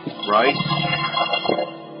 right?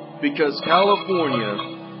 Because California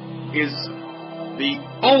is the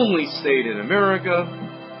only state in America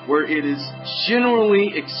where it is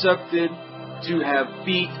generally accepted to have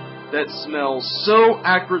feet that smell so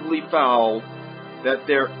acridly foul that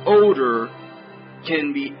their odor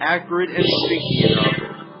can be acrid and stinky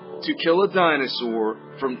enough to kill a dinosaur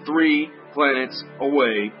from 3 planets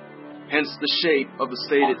away, hence the shape of the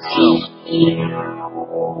state itself,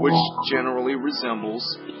 which generally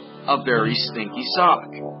resembles a very stinky sock.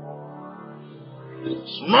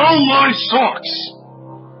 Smell my socks!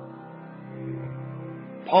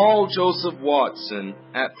 Paul Joseph Watson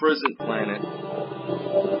at Prison Planet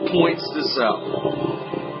points this out.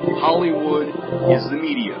 Hollywood is the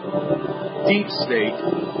media. Deep State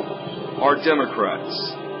are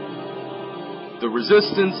Democrats. The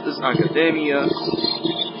resistance is academia.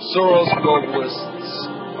 Soros globalists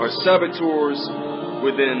are saboteurs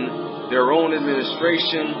within their own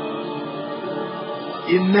administration.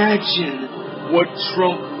 Imagine what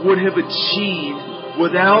Trump would have achieved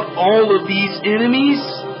without all of these enemies.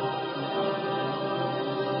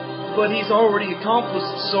 But he's already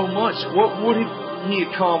accomplished so much. What would he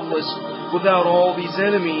accomplish without all these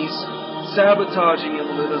enemies sabotaging him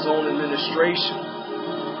within his own administration?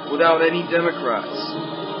 Without any Democrats?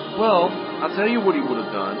 Well, I'll tell you what he would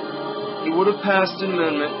have done. He would have passed an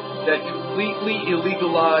amendment that completely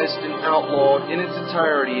illegalized and outlawed in its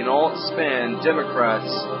entirety, in all its span, Democrats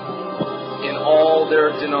in all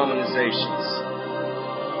their denominations.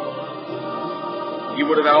 He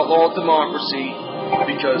would have outlawed democracy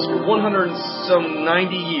because for 190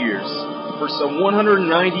 years,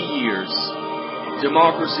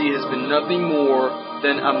 democracy has been nothing more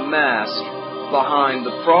than a mask behind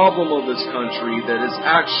the problem of this country that is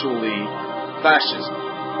actually fascism.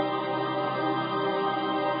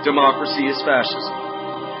 Democracy is fascism.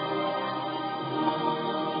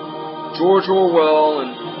 George Orwell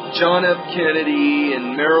and John F. Kennedy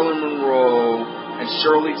and Marilyn Monroe and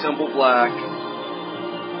Shirley Temple Black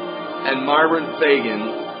and Myron Fagan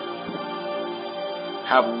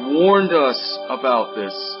have warned us about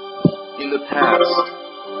this in the past.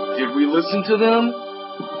 Did we listen to them?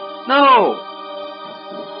 No!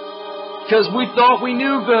 Because we thought we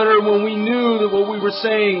knew better when we knew that what we were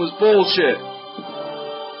saying was bullshit.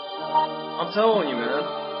 I'm telling you, man.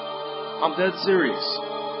 I'm dead serious.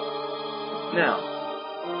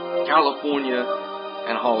 Now, California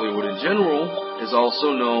and Hollywood in general is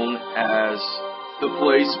also known as the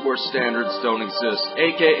place where standards don't exist,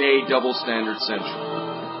 aka Double Standard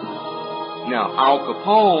Central. Now, Al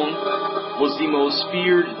Capone was the most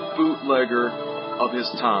feared bootlegger of his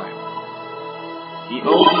time. He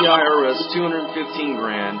owed the IRS $215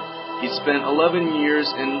 grand. He spent 11 years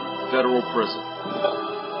in federal prison.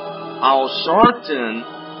 Al Sharpton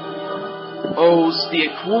owes the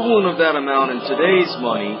equivalent of that amount in today's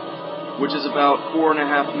money, which is about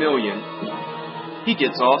 $4.5 million. He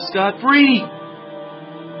gets off scot-free.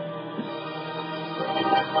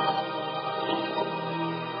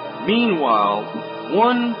 Meanwhile,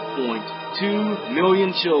 1.2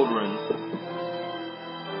 million children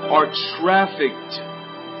are trafficked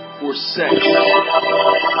for sex. In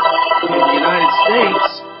the United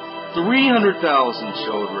States, 300,000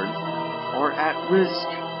 children are at risk.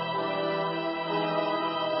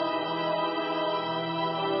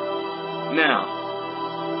 Now,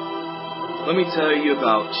 let me tell you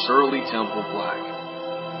about Shirley Temple Black,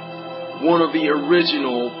 one of the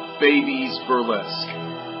original Babies Burlesque.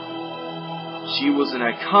 She was an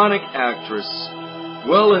iconic actress,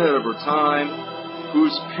 well ahead of her time,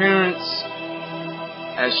 whose parents,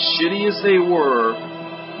 as shitty as they were,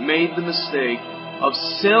 made the mistake of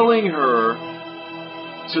selling her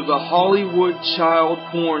to the Hollywood child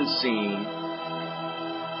porn scene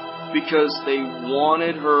because they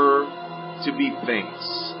wanted her to be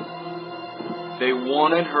famous. They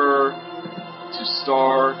wanted her to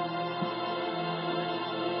star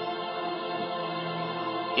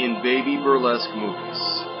in baby burlesque movies.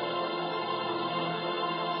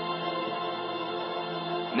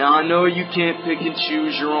 Now, I know you can't pick and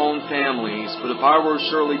choose your own families, but if I were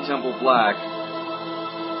Shirley Temple Black,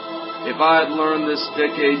 if I had learned this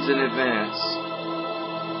decades in advance,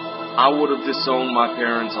 I would have disowned my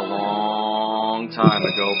parents a long time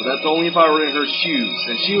ago. But that's only if I were in her shoes.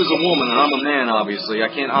 And she was a woman, and I'm a man, obviously. I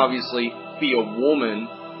can't obviously be a woman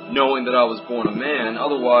knowing that I was born a man.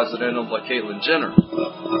 Otherwise, I'd end up like Caitlyn Jenner,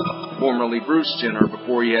 formerly Bruce Jenner,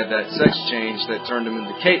 before he had that sex change that turned him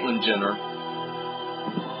into Caitlyn Jenner.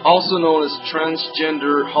 Also known as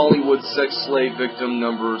transgender Hollywood sex slave victim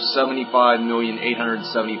number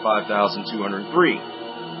 75,875,203.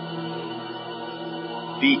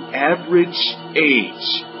 The average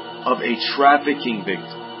age of a trafficking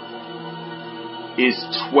victim is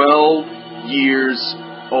 12 years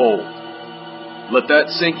old. Let that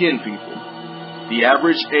sink in, people. The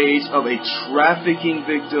average age of a trafficking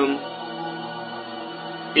victim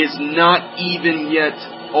is not even yet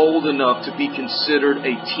old enough to be considered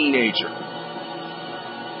a teenager.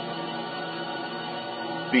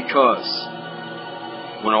 Because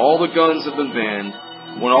when all the guns have been banned,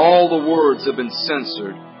 when all the words have been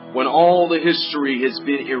censored, when all the history has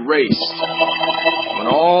been erased, when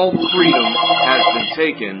all freedom has been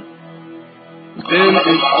taken, then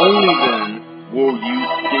and only then will you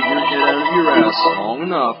get your head out of your ass long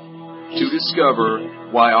enough to discover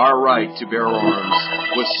why our right to bear arms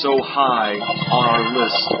was so high on our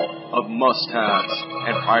list of must-haves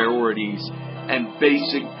and priorities and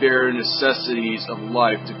basic bare necessities of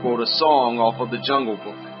life, to quote a song off of the Jungle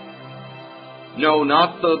Book. No,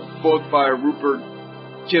 not the book by Rupert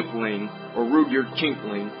Kipling or Rudyard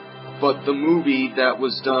Kipling, but the movie that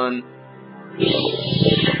was done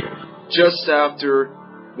just after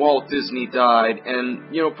Walt Disney died.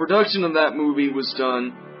 And, production of that movie was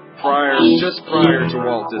done just prior to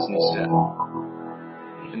Walt Disney's death.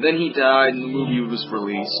 And then he died and the movie was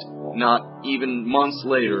released, not even months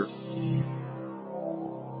later,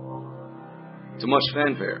 to much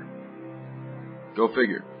fanfare. Go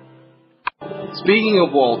figure. Speaking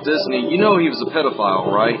of Walt Disney, you know he was a pedophile,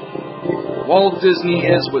 right? Walt Disney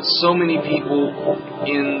is what so many people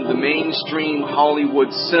in the mainstream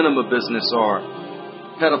Hollywood cinema business are.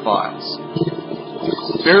 Pedophiles.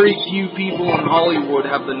 Very few people in Hollywood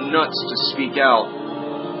have the nuts to speak out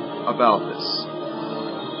about this.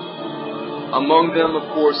 Among them, of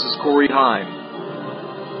course, is Corey Haim.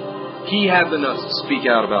 He had the nuts to speak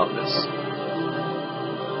out about this.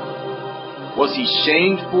 Was he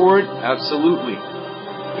shamed for it? Absolutely.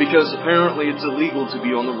 Because apparently it's illegal to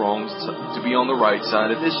be on the right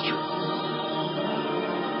side of history.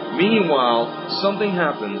 Meanwhile, something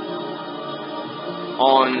happened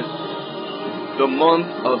on the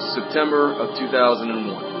month of September of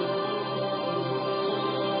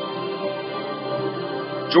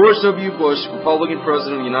 2001. George W. Bush, Republican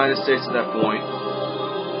President of the United States at that point,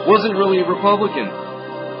 wasn't really a Republican.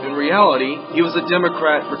 In reality, he was a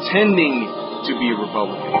Democrat pretending to be a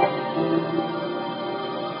Republican.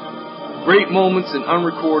 Great moments in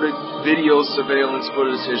unrecorded video surveillance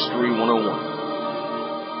footage history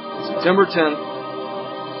 101. September 10th,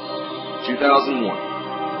 2001.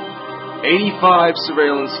 85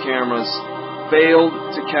 surveillance cameras failed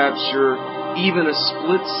to capture even a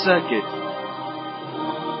split second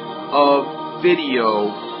of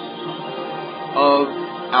video of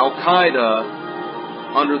Al-Qaeda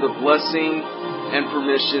under the blessing and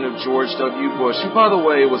permission of George W. Bush, who, by the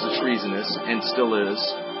way, was a treasonist and still is,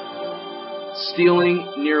 stealing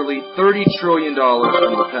nearly $30 trillion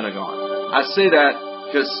from the Pentagon. I say that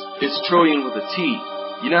because it's trillion with a T.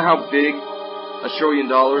 You know how big $1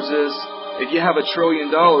 trillion is? If you have $1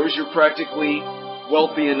 trillion, you're practically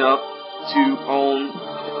wealthy enough to own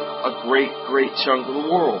a great, great chunk of the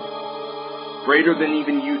world. Greater than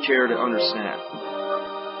even you care to understand.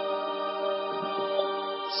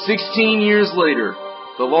 16 years later,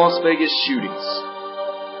 the Las Vegas shootings.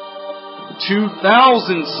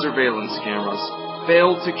 2,000 surveillance cameras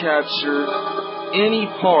failed to capture any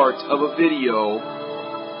part of a video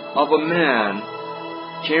of a man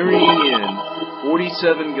carrying in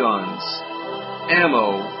 47 guns,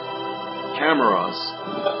 ammo, cameras,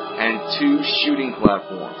 and 2 shooting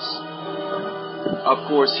platforms. Of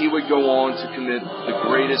course, he would go on to commit the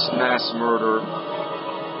greatest mass murder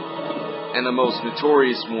and the most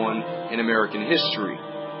notorious one in American history.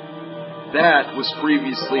 That was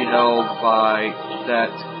previously held by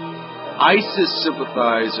that ISIS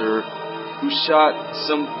sympathizer who shot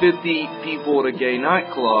some 50 people at a gay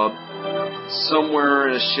nightclub somewhere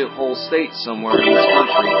in a shithole state somewhere in this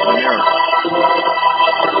country, in America.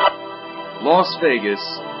 Las Vegas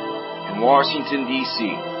and Washington,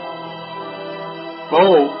 D.C.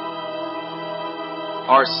 Both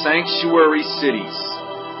are sanctuary cities.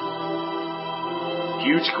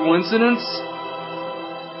 Huge coincidence?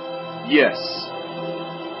 Yes.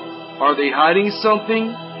 Are they hiding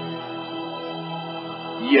something?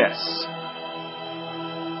 Yes.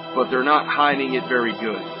 But they're not hiding it very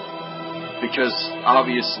good. Because,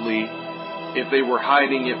 obviously, if they were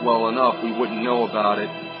hiding it well enough, we wouldn't know about it.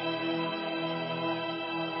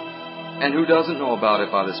 And who doesn't know about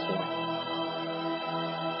it by this point?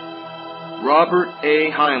 Robert A.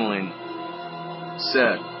 Heinlein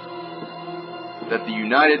said that the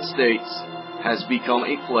United States has become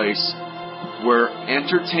a place where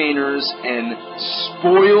entertainers and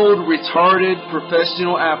spoiled, retarded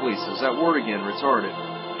professional athletes, is that word again, retarded,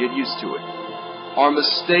 get used to it, are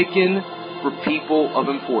mistaken for people of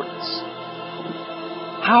importance.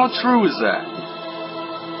 How true is that?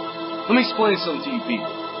 Let me explain something to you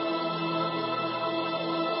people.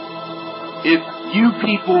 If you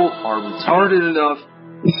people are retarded enough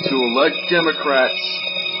to elect Democrats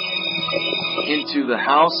into the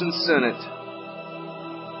House and Senate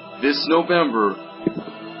this November,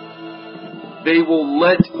 they will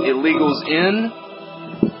let illegals in,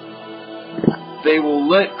 they will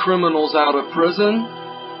let criminals out of prison,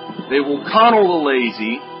 they will coddle the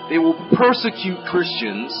lazy, they will persecute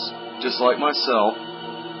Christians, just like myself,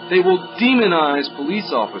 they will demonize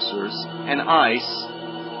police officers and ICE,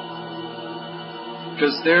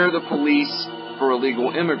 because they're the police for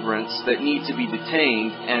illegal immigrants that need to be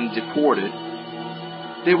detained and deported.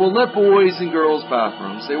 They will let boys and girls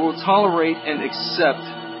bathrooms. They will tolerate and accept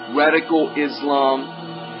radical Islam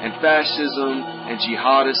and fascism and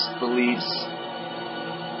jihadist beliefs.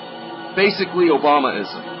 Basically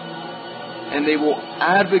Obamaism. And they will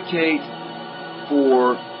advocate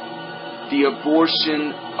for the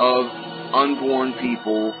abortion of unborn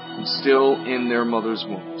people still in their mother's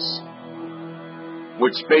wombs.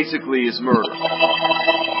 Which basically is murder.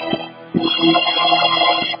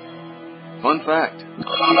 Fun fact.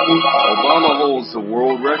 Obama holds the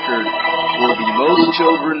world record for the most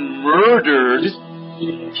children murdered,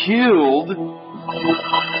 killed,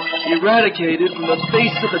 eradicated from the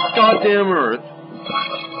face of the goddamn earth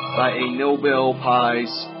by a Nobel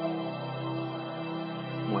Prize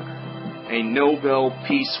winner. A Nobel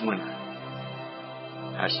Peace winner.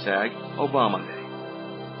 Hashtag Obama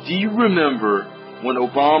Day. Do you remember when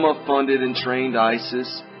Obama funded and trained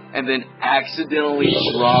ISIS and then accidentally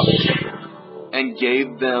dropped and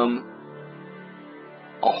gave them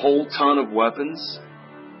a whole ton of weapons?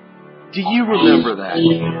 Do you remember that?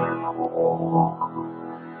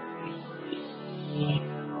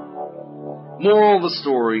 Moral of the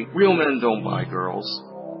story, real men don't buy girls.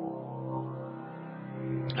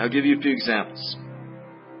 I'll give you a few examples.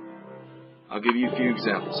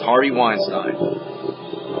 Harvey Weinstein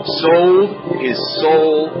sold his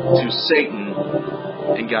soul to Satan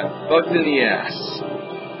and got fucked in the ass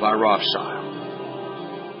by Rothschild.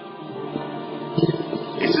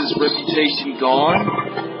 Is his reputation gone?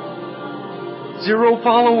 Zero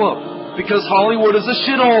follow-up, because Hollywood is a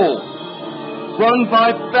shithole run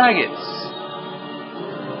by faggots.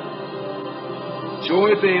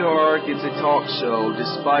 Joy Behar gets a talk show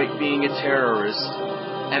despite being a terrorist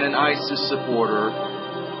and an ISIS supporter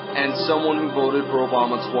and someone who voted for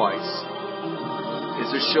Obama twice.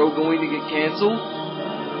 Is the show going to get canceled?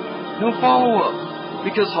 No follow-up,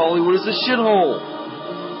 because Hollywood is a shithole.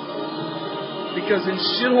 Because in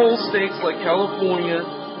shithole states like California,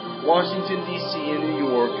 Washington, D.C., and New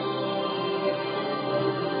York,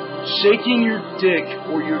 shaking your dick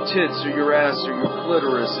or your tits or your ass or your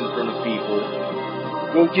clitoris in front of people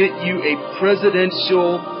will get you a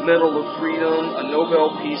presidential Medal of Freedom, a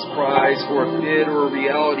Nobel Peace Prize, or a bid or a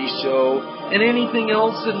reality show, and anything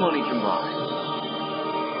else that money can buy.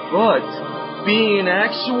 But being an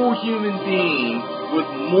actual human being with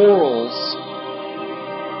morals,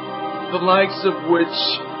 the likes of which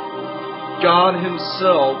God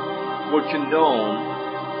Himself would condone,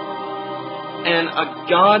 and a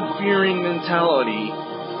God-fearing mentality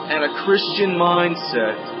and a Christian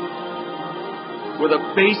mindset with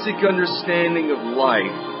a basic understanding of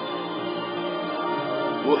life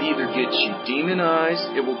will either get you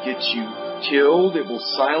demonized, it will get you killed, it will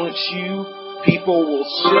silence you, people will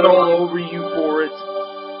shit all over you for it,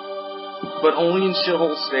 but only in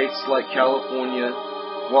shithole states like California,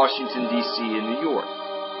 Washington, D.C., and New York.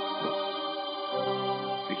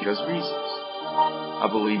 Because reasons. I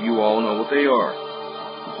believe you all know what they are.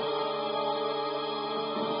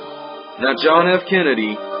 Now, John F.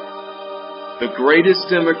 Kennedy the greatest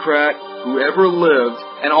Democrat who ever lived,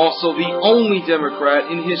 and also the only Democrat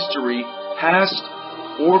in history, past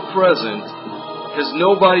or present, because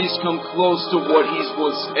nobody's come close to what he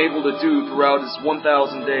was able to do throughout his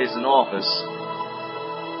 1,000 days in office,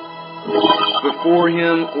 before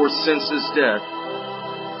him or since his death.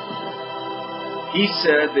 He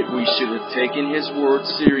said that we should have taken his word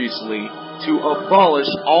seriously to abolish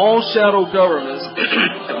all shadow governments,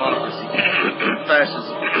 democracy,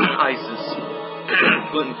 fascism, ISIS,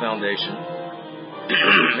 Clinton Foundation,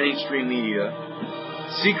 mainstream media,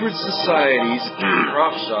 secret societies,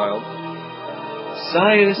 Rothschild,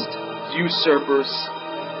 Zionist usurpers,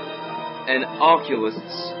 and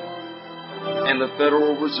oculists, and the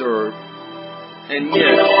Federal Reserve. And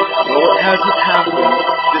yet, though it hasn't happened,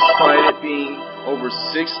 despite it being over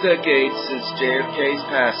 6 decades since JFK's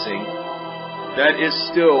passing, that is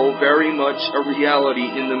still very much a reality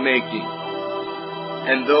in the making.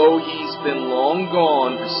 And though he's been long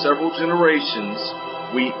gone for several generations,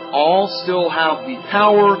 we all still have the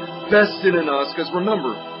power vested in us, because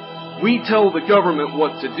remember, we tell the government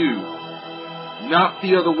what to do, not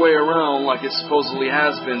the other way around like it supposedly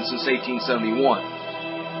has been since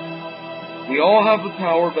 1871. We all have the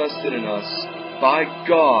power vested in us by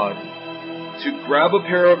God to grab a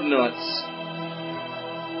pair of nuts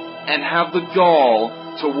and have the gall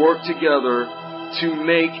to work together to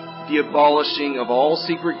make the abolishing of all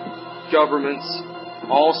secret governments,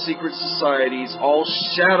 all secret societies, all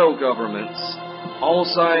shadow governments, all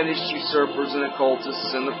Zionist usurpers and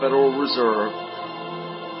occultists and the Federal Reserve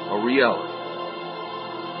a reality.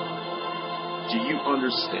 Do you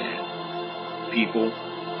understand, people?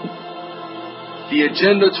 The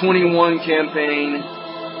Agenda 21 campaign,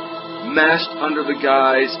 mashed under the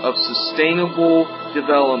guise of sustainable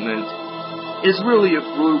development, is really a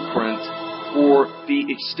blueprint for the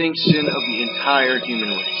extinction of the entire human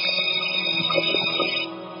race.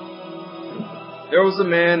 There was a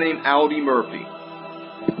man named Audie Murphy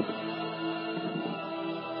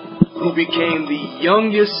who became the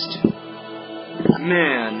youngest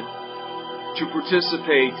man to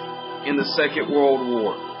participate in the Second World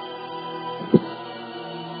War.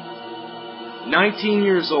 19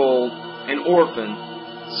 years old, an orphan,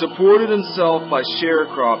 supported himself by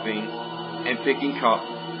sharecropping and picking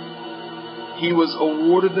cotton. He was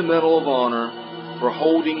awarded the Medal of Honor for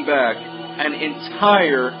holding back an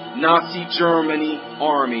entire Nazi Germany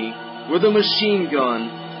army with a machine gun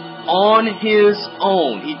on his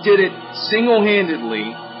own. He did it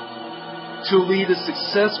single-handedly to lead a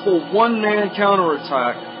successful one-man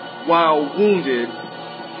counterattack while wounded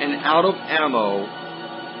and out of ammo,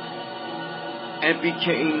 and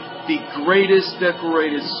became the greatest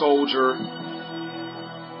decorated soldier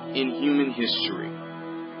in human history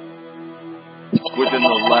within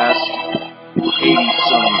the last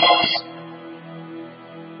 80-some years.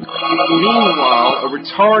 Meanwhile, a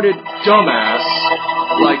retarded dumbass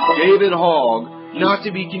like David Hogg, not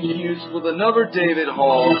to be confused with another David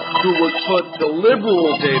Hogg who would put the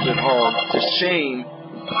liberal David Hogg to shame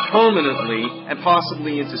permanently and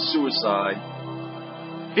possibly into suicide,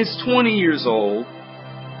 is 20 years old.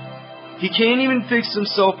 He can't even fix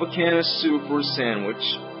himself a can of soup or a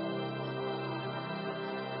sandwich.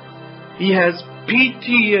 He has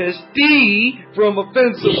PTSD from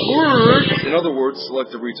offensive words, in other words,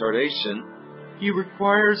 selective retardation. He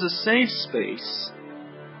requires a safe space.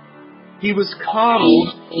 He was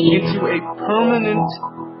coddled into a permanent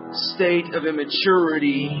state of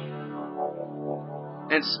immaturity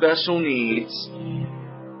and special needs,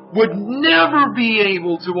 would never be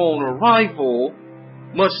able to own a rifle,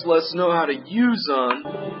 much less know how to use one,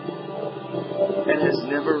 and has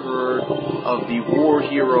never heard of the war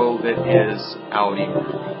hero that is Audie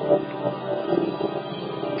Murphy.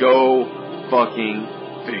 Go fucking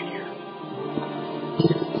figure.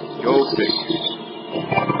 Go figure.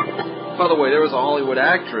 By the way, there was a Hollywood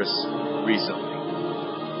actress recently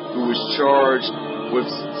who was charged with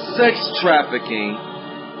sex trafficking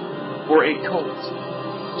for a cult.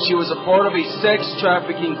 She was a part of a sex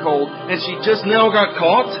trafficking cult, and she just now got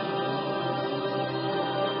caught?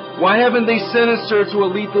 Why haven't they sentenced her to a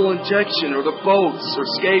lethal injection, or the boats, or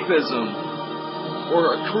escapism,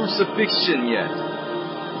 or a crucifixion yet?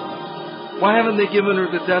 Why haven't they given her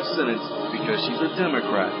the death sentence? Because she's a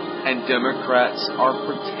Democrat, and Democrats are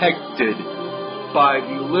protected by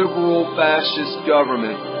the liberal fascist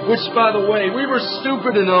government, which, by the way, we were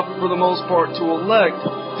stupid enough for the most part to elect,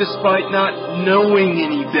 despite not knowing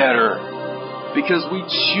any better, because we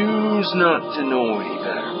choose not to know any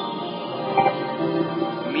better.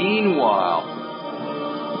 Meanwhile,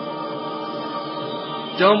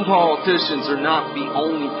 dumb politicians are not the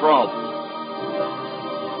only problem.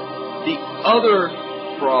 The other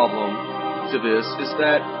problem to this is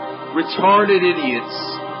that retarded idiots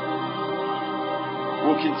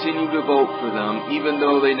will continue to vote for them, even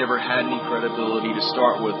though they never had any credibility to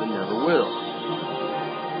start with and never will.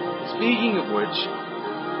 Speaking of which,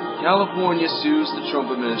 California sues the Trump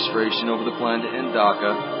administration over the plan to end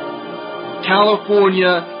DACA.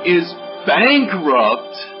 California is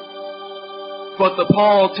bankrupt, but the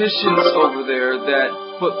politicians over there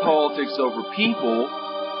that put politics over people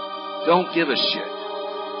don't give a shit.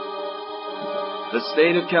 The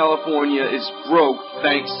state of California is broke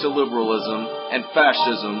thanks to liberalism and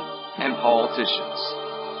fascism and politicians.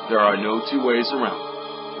 There are no two ways around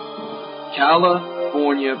it.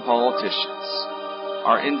 California politicians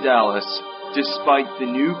are in Dallas despite the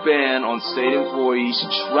new ban on state employees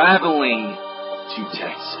traveling to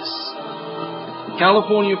Texas.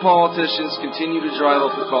 California politicians continue to drive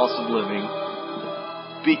up the cost of living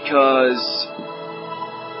because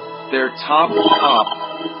their top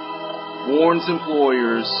warns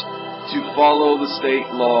employers to follow the state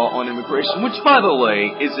law on immigration, which, by the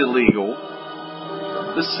way, is illegal.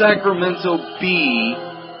 The Sacramento Bee,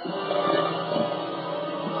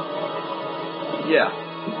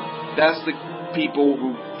 that's the people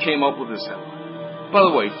who came up with this headline. By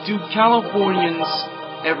the way, do Californians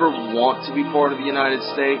ever want to be part of the United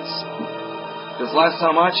States? Because last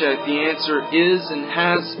time I checked, the answer is and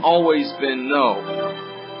has always been no.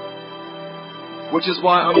 Which is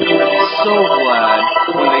why I'm going to be so glad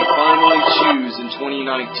when they finally choose in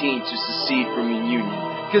 2019 to secede from the Union.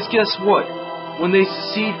 Because guess what? When they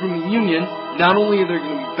secede from the Union, not only are they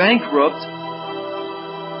going to be bankrupt,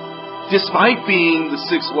 despite being the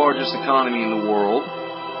 6th largest economy in the world,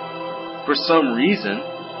 for some reason,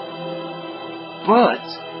 but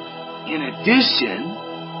in addition,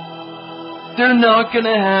 they're not going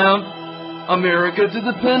to have America to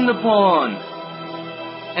depend upon.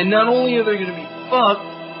 And not only are they going to be fucked,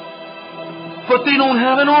 but they don't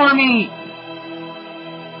have an army.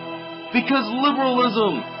 Because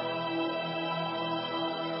liberalism.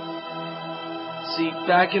 See,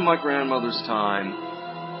 back in my grandmother's time,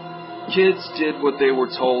 kids did what they were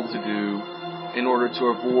told to do in order to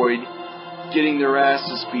avoid getting their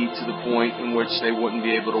asses beat to the point in which they wouldn't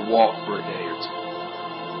be able to walk for a day or two.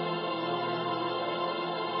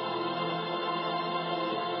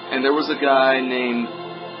 And there was a guy named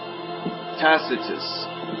Tacitus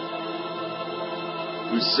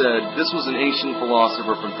who said this was an ancient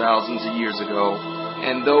philosopher from thousands of years ago,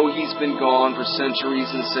 and though he's been gone for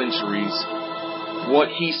centuries and centuries, what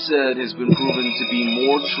he said has been proven to be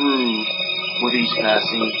more true with each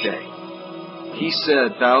passing day. He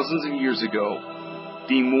said thousands of years ago,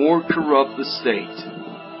 the more corrupt the state,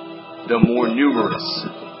 the more numerous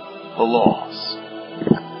the laws.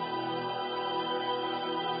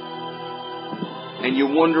 And you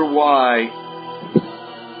wonder why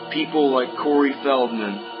people like Corey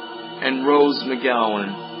Feldman and Rose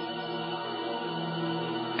McGowan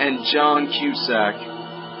and John Cusack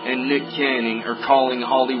and Nick Canning are calling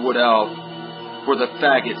Hollywood out for the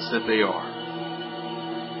faggots that they are.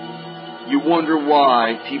 You wonder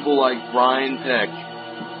why people like Brian Peck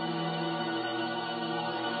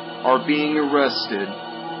are being arrested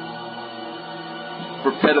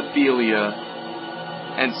for pedophilia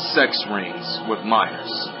and sex rings with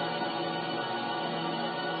minors.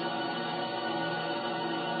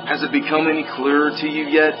 Has it become any clearer to you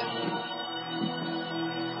yet?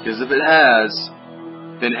 Because if it has,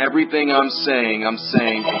 then everything I'm saying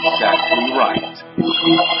exactly right.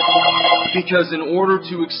 Because in order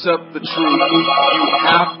to accept the truth, you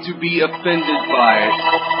have to be offended by it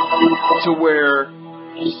to where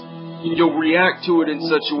you'll react to it in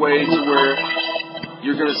such a way to where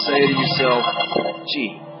you're going to say to yourself,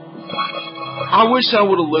 gee, I wish I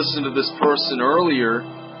would have listened to this person earlier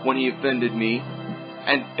when he offended me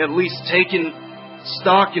and at least taken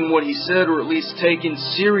stock in what he said, or at least taken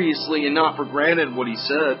seriously and not for granted what he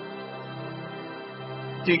said.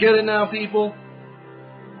 Do you get it now, people?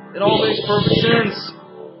 It all makes perfect sense.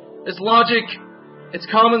 It's logic. It's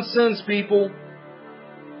common sense, people.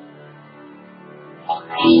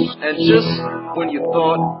 And just when you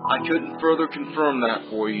thought I couldn't further confirm that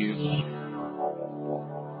for you,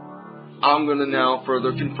 I'm going to now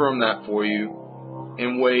further confirm that for you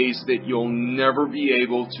in ways that you'll never be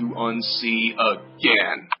able to unsee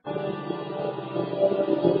again.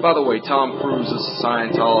 By the way, Tom Cruise is a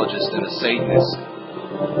Scientologist and a Satanist.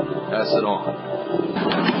 Pass it on.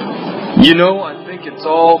 You know, I think it's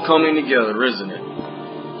all coming together, isn't it?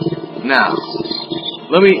 Now,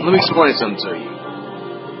 let me explain something to you.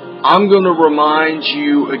 I'm going to remind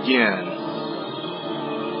you again,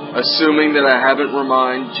 assuming that I haven't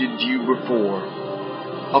reminded you before,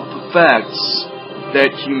 of the facts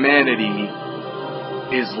that humanity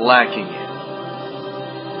is lacking in.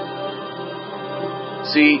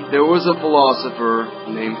 See, there was a philosopher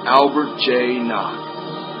named Albert J.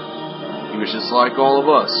 Nock. He was just like all of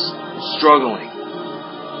us, struggling,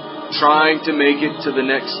 trying to make it to the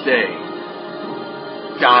next day,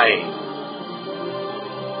 dying.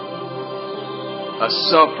 A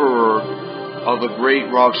sufferer of the great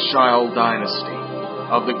Rothschild dynasty,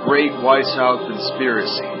 of the great White House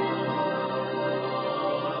conspiracy.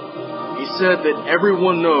 He said that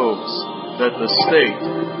everyone knows that the state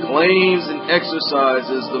claims and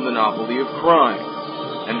exercises the monopoly of crime,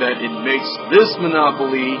 and that it makes this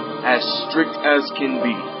monopoly as strict as can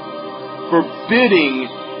be, forbidding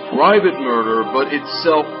private murder, but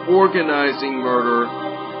itself organizing murder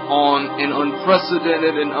on an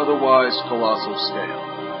unprecedented and otherwise colossal scale,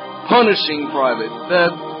 punishing private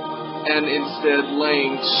theft, and instead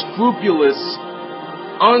laying unscrupulous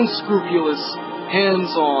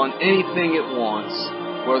hands on anything it wants,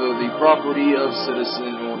 whether the property of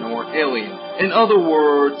citizen or alien. In other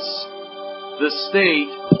words, the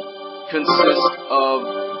state consists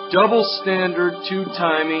of double standard,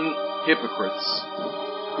 two-timing hypocrites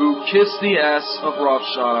who kiss the ass of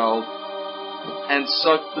Rothschild and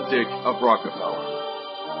suck the dick of Rockefeller.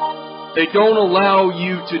 They don't allow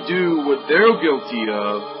you to do what they're guilty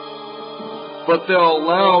of, but they'll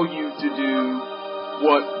allow you to do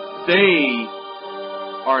what they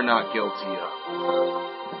are not guilty of.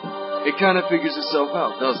 It kind of figures itself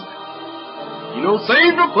out, doesn't it? You know,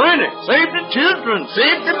 save the planet, save the children,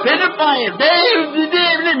 save the pedophiles, save the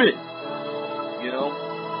limit. You know?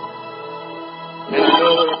 And I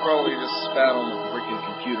know that I probably just spat on the freaking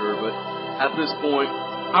computer, but at this point,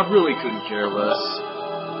 I really couldn't care less.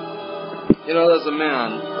 You know, there's a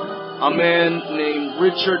man named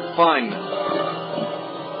Richard Feynman,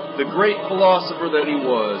 the great philosopher that he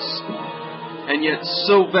was, and yet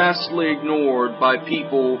so vastly ignored by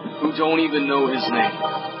people who don't even know his name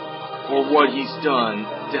or what he's done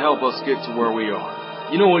to help us get to where we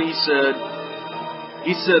are. You know what he said?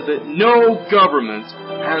 He said that no government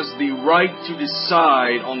has the right to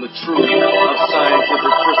decide on the truth of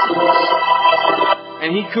scientific principles.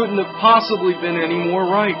 And he couldn't have possibly been any more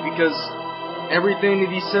right, because everything that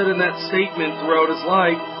he said in that statement throughout his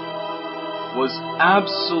life was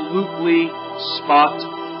absolutely spot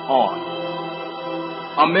on.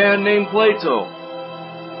 A man named Plato,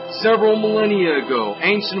 several millennia ago,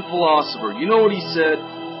 ancient philosopher, you know what he said?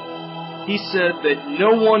 He said that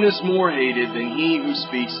no one is more hated than he who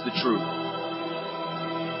speaks the truth.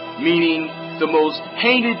 Meaning, the most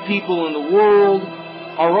hated people in the world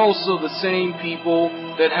are also the same people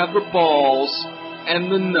that have the balls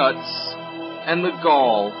and the nuts and the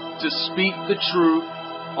gall to speak the truth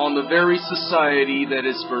on the very society that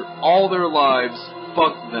has for all their lives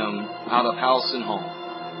fucked them out of house and home.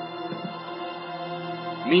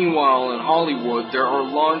 Meanwhile, in Hollywood, there are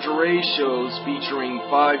lingerie shows featuring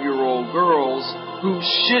 5-year-old girls whose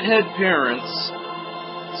shithead parents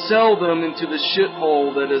sell them into the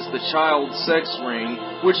shithole that is the child sex ring,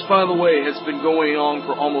 which, by the way, has been going on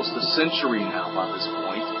for almost a century now by this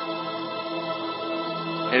point.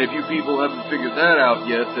 And if you people haven't figured that out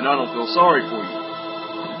yet, then I don't feel sorry for you.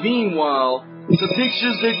 Meanwhile, the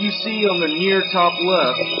pictures that you see on the near top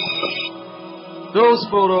left, those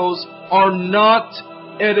photos are not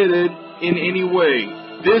edited in any way.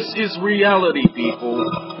 This is reality, people.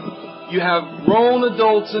 You have grown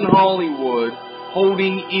adults in Hollywood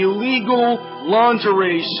holding illegal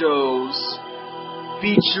lingerie shows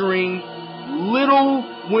featuring little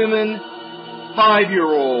women,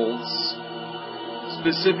 5-year-olds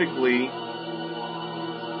specifically,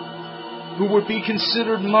 who would be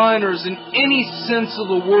considered minors in any sense of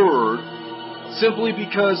the word simply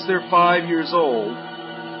because they're 5 years old,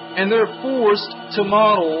 and they're forced to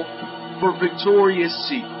model for Victoria's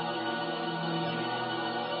Secret.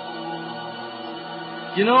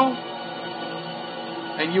 You know?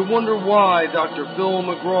 And you wonder why Dr. Phil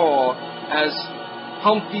McGraw, as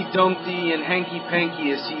Humpty Dumpty and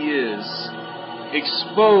hanky-panky as he is,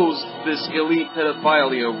 exposed this elite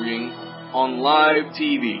pedophilia ring on live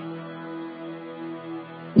TV.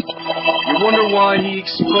 You wonder why he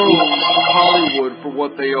exposed Hollywood for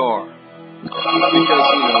what they are. Because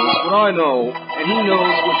he knows what I know, and he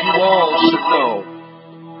knows what you all should know.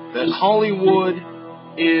 That Hollywood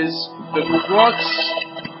is the crux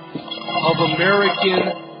of American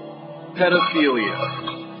pedophilia.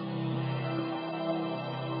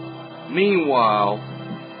 Meanwhile,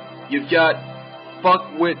 you've got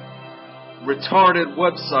fuckwit, retarded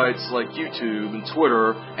websites like YouTube and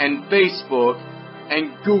Twitter and Facebook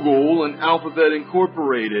and Google and Alphabet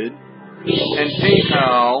Incorporated and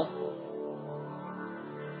PayPal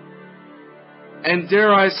and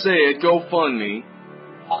dare I say it, GoFundMe,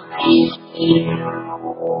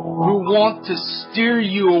 who want to steer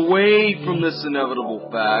you away from this inevitable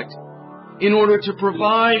fact in order to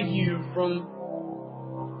provide you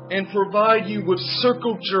with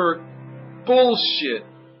circle jerk bullshit,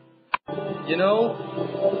 you know,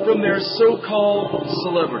 from their so-called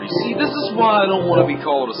celebrities. See, this is why I don't want to be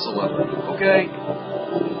called a celebrity, okay?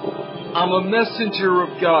 I'm a messenger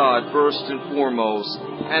of God, first and foremost,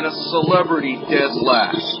 and a celebrity dead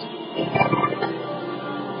last.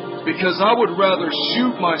 Because I would rather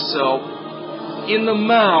shoot myself in the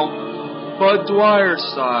mouth, Bud Dwyer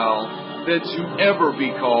style, than to ever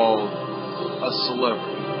be called a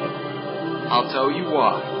celebrity. I'll tell you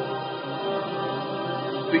why.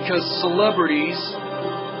 Because celebrities,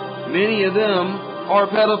 many of them are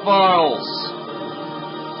pedophiles.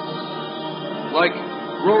 Like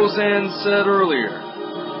Roseanne said earlier,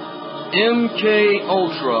 MK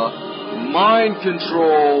Ultra mind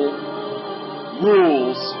control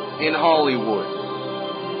rules in Hollywood.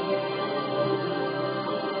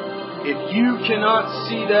 If you cannot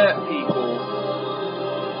see that, people,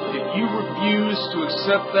 if you refuse to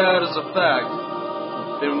accept that as a fact,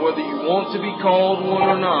 then whether you want to be called one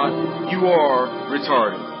or not, you are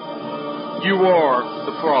retarded. You are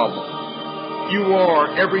the problem. You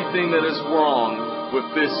are everything that is wrong with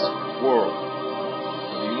this world.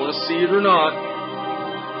 Whether you want to see it or not,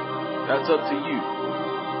 that's up to you.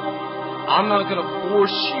 I'm not going to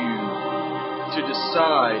force you to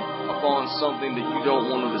decide upon something that you don't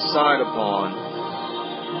want to decide upon.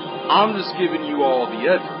 I'm just giving you all the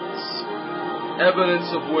evidence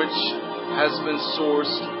of which has been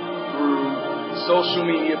sourced through social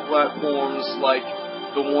media platforms like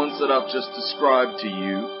the ones that I've just described to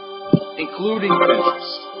you, including Pinterest.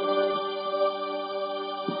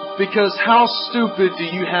 Because how stupid do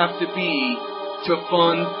you have to be to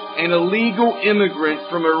fund an illegal immigrant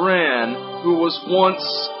from Iran who was once,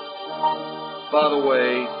 by the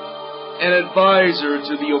way, an advisor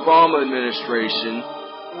to the Obama administration,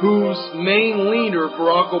 whose main leader,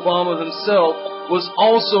 Barack Obama himself, was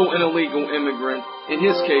also an illegal immigrant, in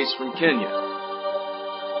his case from Kenya.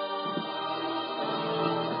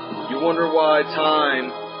 You wonder why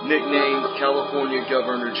Time nicknamed California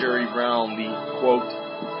Governor Jerry Brown the, quote,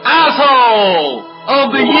 asshole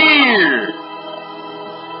of the year!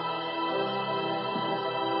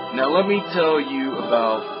 Now let me tell you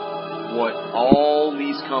about what all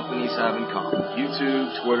these companies have in common.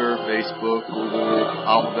 YouTube, Twitter, Facebook, Google,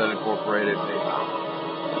 Alphabet Incorporated, PayPal.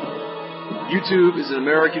 YouTube is an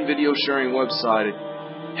American video sharing website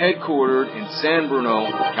headquartered in San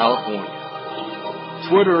Bruno, California.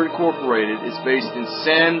 Twitter Incorporated is based in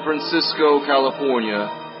San Francisco, California,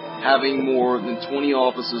 having more than 20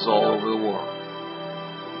 offices all over the world.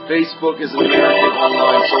 Facebook is an American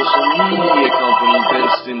online social media company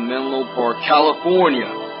based in Menlo Park,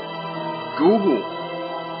 California. Google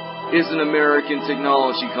is an American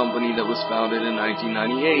technology company that was founded in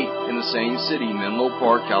 1998 in the same city, Menlo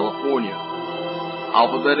Park, California.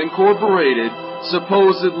 Alphabet Incorporated,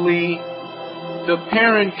 supposedly the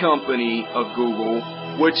parent company of Google,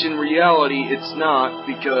 which in reality it's not,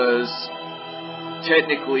 because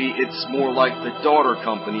technically it's more like the daughter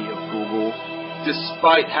company of Google,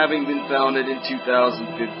 despite having been founded in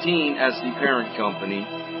 2015 as the parent company.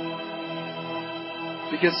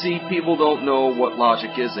 Because, see, people don't know what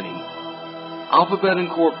logic is anymore. Alphabet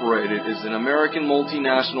Incorporated is an American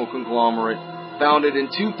multinational conglomerate founded in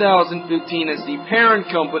 2015 as the parent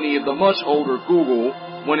company of the much older Google,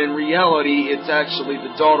 when in reality it's actually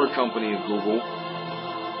the daughter company of Google,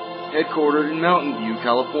 headquartered in Mountain View,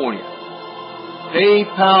 California.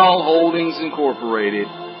 PayPal Holdings Incorporated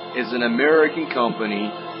is an American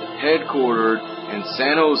company headquartered in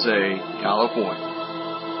San Jose, California.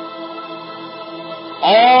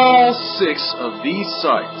 All 6 of these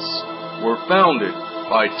sites were founded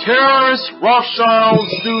by terrorist Rothschild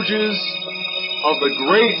stooges of the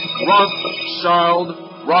great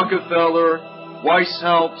Rothschild, Rockefeller,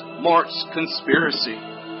 Weishaupt, Marx conspiracy,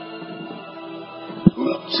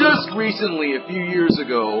 who just recently, a few years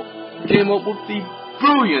ago, came up with the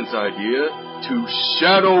brilliant idea to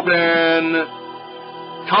shadow ban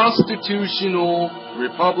constitutional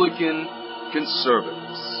Republican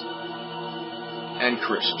conservatives and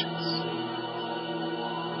Christians.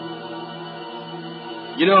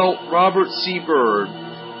 You know, Robert C. Byrd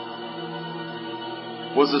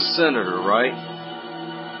was a senator, right?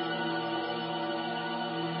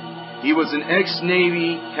 He was an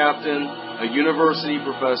ex-Navy captain, a university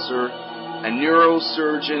professor, a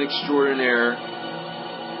neurosurgeon extraordinaire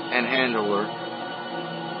and handler,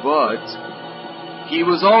 but he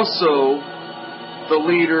was also the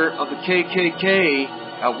leader of the KKK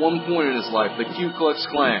at one point in his life, the Ku Klux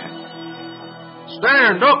Klan.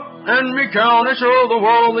 Stand up and be counted, show the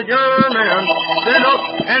world that you're a man. Stand up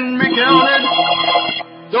and be counted.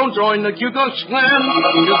 Don't join the Ku Klux Klan,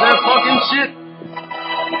 because they're fucking shit.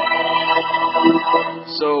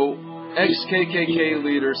 So, ex-KKK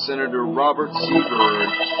leader Senator Robert C. Byrd,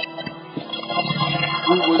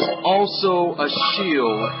 who was also a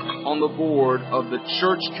shield on the board of the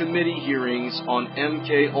church committee hearings on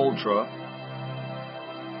MK Ultra,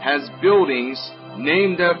 has buildings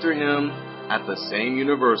named after him at the same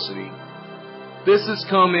university. This is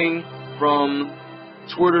coming from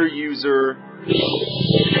Twitter user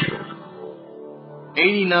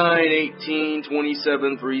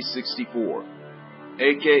 89182734,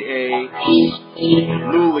 aka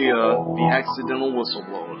Lulia, the accidental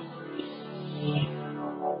whistleblower.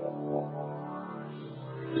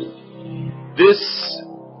 This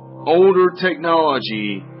older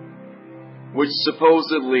technology, which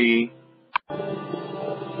supposedly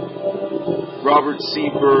Robert C.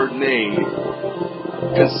 Byrd made,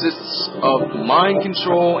 consists of mind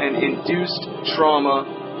control and induced trauma,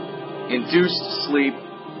 induced sleep,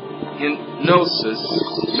 hypnosis,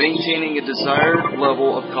 maintaining a desired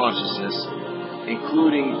level of consciousness,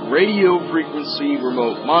 including radio frequency,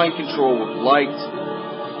 remote mind control with light,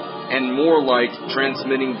 and more light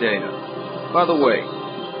transmitting data. By the way,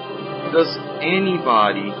 does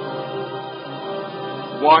anybody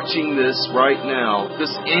watching this right now,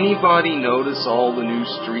 does anybody notice all the new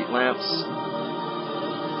street lamps?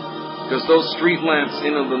 Because those street lamps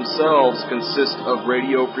in of themselves consist of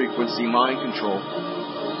radio frequency mind control,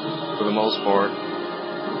 for the most part.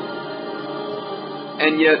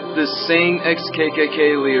 And yet, this same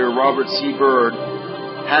ex-KKK leader, Robert C. Byrd,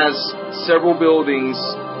 has several buildings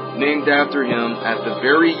named after him at the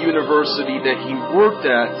very university that he worked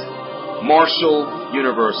at, Marshall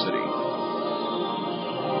University.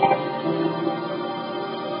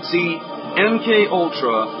 See, MK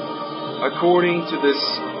Ultra, according to this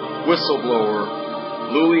whistleblower,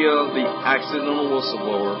 Lulia, the accidental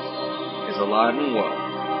whistleblower, is alive and well.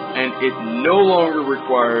 And it no longer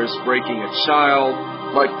requires breaking a child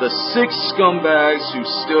like the 6 scumbags who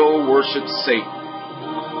still worship Satan.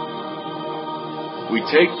 We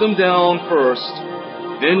take them down first,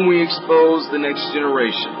 then we expose the next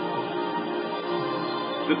generation.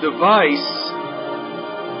 The device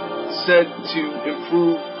said to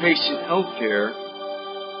improve patient health care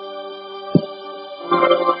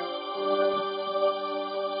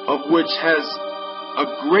of which has a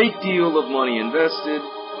great deal of money invested.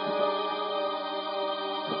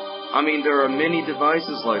 I mean, there are many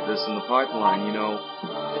devices like this in the pipeline, you know.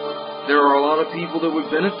 There are a lot of people that would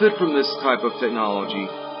benefit from this type of technology.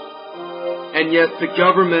 And yet the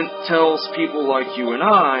government tells people like you and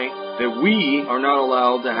I that we are not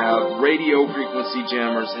allowed to have radio frequency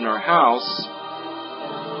jammers in our house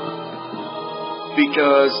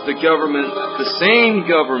because the government, the same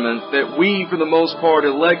government that we for the most part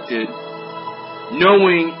elected,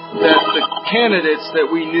 knowing that the candidates that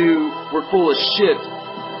we knew were full of shit,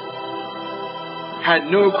 had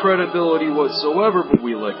no credibility whatsoever, but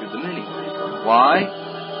we elected them anyway. Why?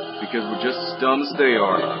 Because we're just as dumb as they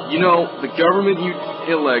are. You know, the government you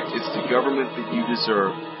elect is the government that you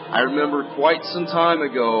deserve. I remember quite some time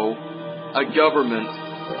ago, a government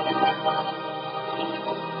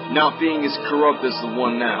not being as corrupt as the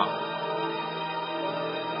one now.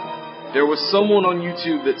 There was someone on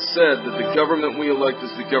YouTube that said that the government we elect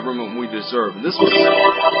is the government we deserve. And this was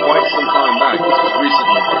quite some time back. This was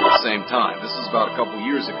recently at the same time. This was about a couple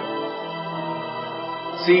years ago.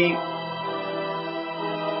 See,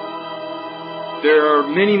 there are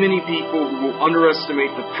many, many people who will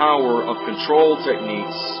underestimate the power of control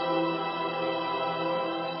techniques,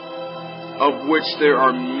 of which there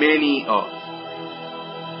are many of.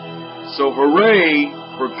 So hooray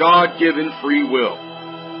for God-given free will.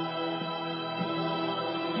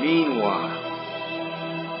 Meanwhile,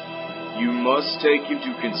 you must take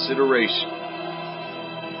into consideration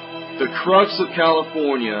the crux of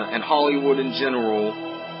California and Hollywood in general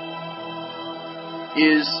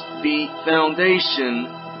is the foundation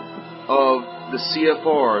of the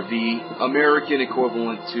CFR, the American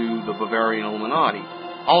equivalent to the Bavarian Illuminati,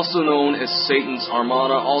 also known as Satan's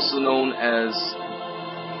Armada, also known as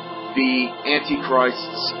the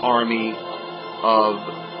Antichrist's army of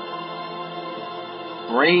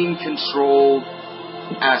brain-controlled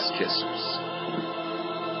ass-kissers.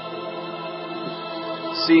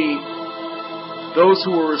 See, those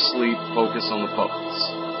who are asleep focus on the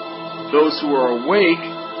puppets. Those who are awake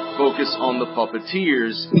focus on the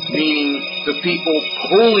puppeteers, meaning the people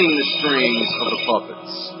pulling the strings of the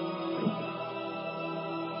puppets.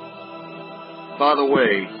 By the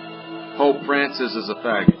way, Pope Francis is a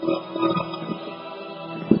faggot.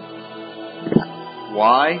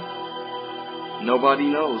 Why? Nobody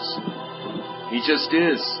knows. He just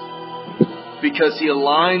is. Because he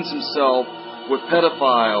aligns himself with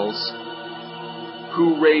pedophiles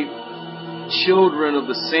who rape children of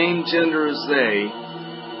the same gender as they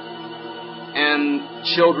and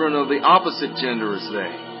children of the opposite gender as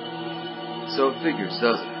they. So it figures,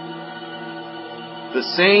 doesn't it?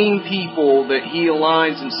 The same people that he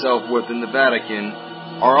aligns himself with in the Vatican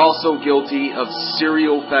are also guilty of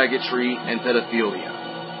serial faggotry and pedophilia.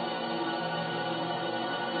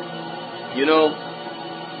 You know,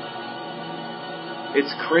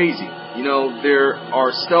 it's crazy. You know, there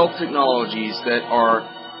are stealth technologies that are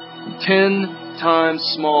 10 times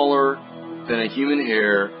smaller than a human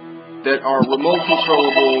hair, that are remote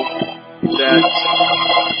controllable, that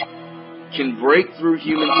can break through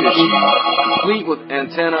human tissue, complete with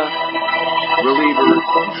antenna, reliever,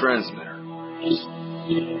 and transmitter.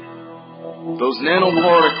 Those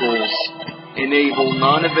nanoparticles enable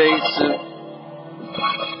non-invasive,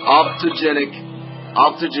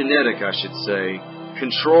 optogenetic, I should say,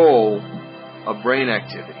 control of brain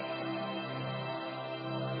activity.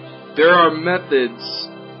 There are methods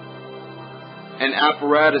and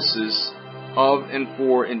apparatuses of and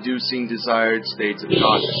for inducing desired states of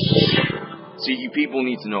consciousness. See, you people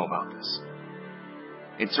need to know about this.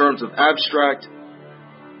 In terms of abstract,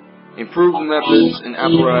 improved methods and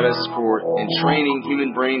apparatus for entraining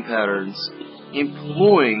human brain patterns,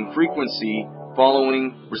 employing frequency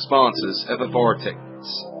following responses, FFR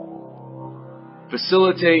techniques,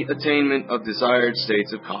 facilitate attainment of desired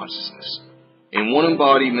states of consciousness. In one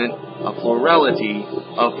embodiment, a plurality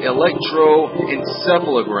of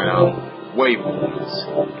electroencephalogram waveforms,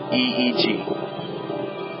 EEG.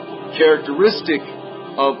 Characteristic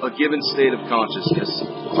of a given state of consciousness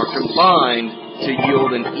are combined to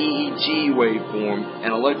yield an EEG waveform,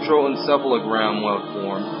 an electroencephalogram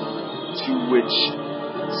waveform, to which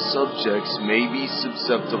subjects may be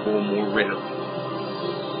susceptible more readily.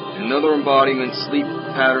 In another embodiment, sleep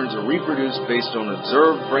patterns are reproduced based on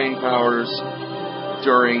observed brain powers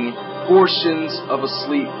during portions of a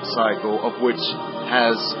sleep cycle of which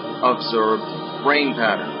has observed brain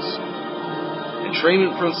patterns.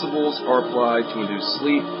 Entrainment principles are applied to induce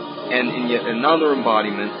sleep, and in yet another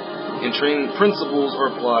embodiment, entrainment principles are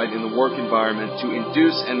applied in the work environment to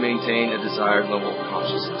induce and maintain a desired level of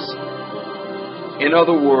consciousness. In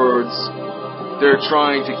other words, they're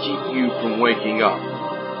trying to keep you from waking up.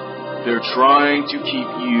 They're trying to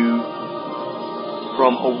keep you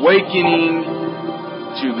from awakening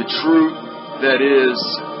to the truth that is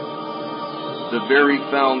the very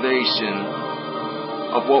foundation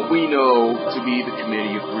of what we know to be the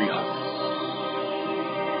Committee of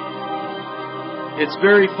 300. It's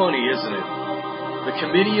very funny, isn't it? The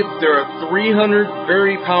Committee of, there are 300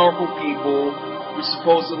 very powerful people who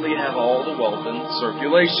supposedly have all the wealth in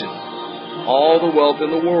circulation, all the wealth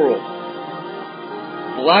in the world.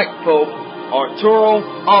 Black Pope Arturo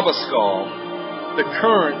Abascal, the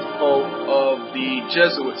current Pope of the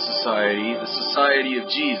Jesuit Society, the Society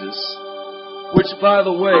of Jesus, which, by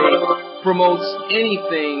the way, promotes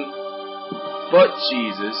anything but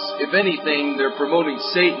Jesus. If anything, they're promoting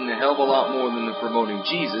Satan a hell of a lot more than they're promoting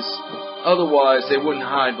Jesus. Otherwise, they wouldn't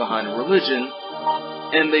hide behind a religion,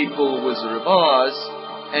 and they'd pull a Wizard of Oz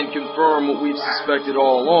and confirm what we've suspected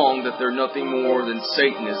all along, that they're nothing more than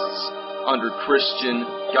Satanists under Christian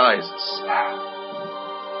guises.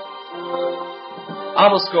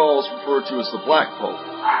 Abascal is referred to as the Black Pope.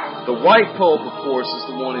 The White Pope, of course, is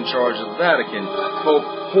the one in charge of the Vatican, Pope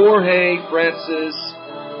Jorge Francis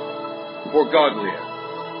Borgaglia,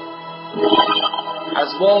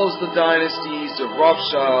 as well as the dynasties of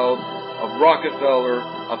Rothschild, of Rockefeller,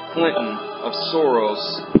 of Clinton, of Soros,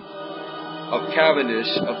 of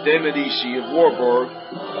Cavendish, of de Medici, of Warburg,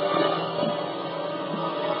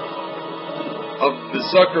 of the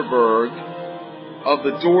Zuckerberg, of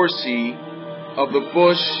the Dorsey, of the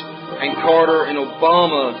Bush and Carter and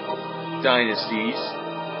Obama dynasties,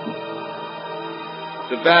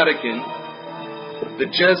 the Vatican, the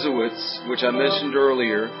Jesuits, which I mentioned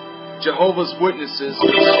earlier, Jehovah's Witnesses,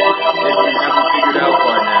 which, if you haven't figured out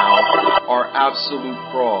by now, are absolute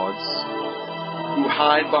frauds, who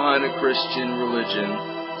hide behind a Christian religion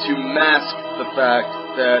to mask the fact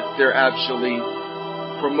that they're actually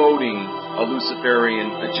promoting a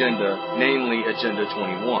Luciferian agenda, namely Agenda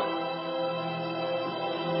 21.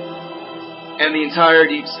 And the entire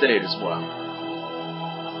deep state as well.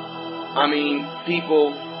 I mean,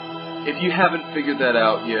 people, if you haven't figured that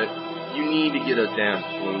out yet, you need to get a damn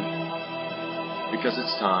clue. Because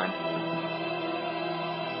it's time.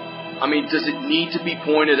 I mean, does it need to be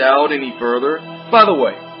pointed out any further? By the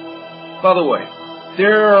way,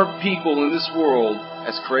 there are people in this world,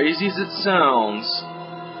 as crazy as it sounds,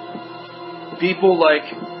 people like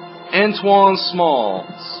Antoine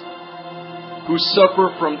Smalls, who suffer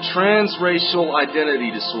from transracial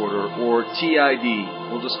identity disorder, or TID.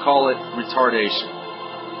 We'll just call it retardation.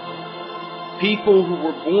 People who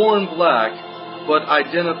were born black, but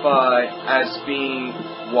identify as being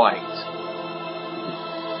white.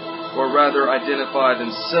 Or rather, identify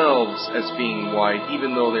themselves as being white,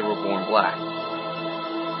 even though they were born black.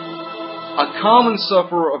 A common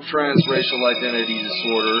sufferer of transracial identity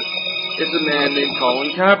disorder is a man named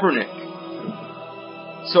Colin Kaepernick.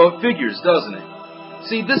 So it figures, doesn't it?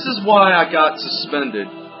 See, this is why I got suspended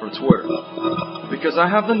from Twitter. Because I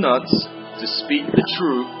have the nuts to speak the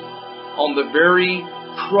truth on the very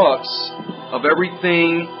crux of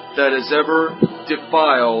everything that has ever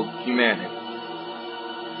defiled humanity.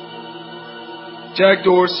 Jack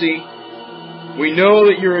Dorsey, we know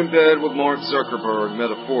that you're in bed with Mark Zuckerberg,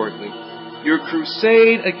 metaphorically. Your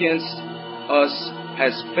crusade against us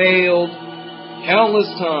has failed countless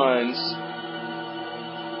times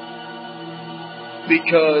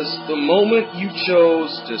because the moment you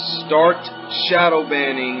chose to start shadow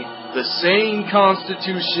banning the same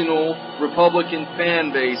constitutional Republican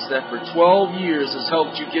fan base that for 12 years has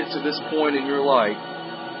helped you get to this point in your life,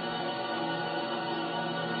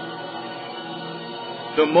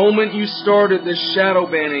 the moment you started this shadow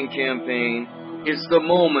banning campaign is the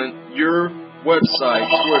moment your website,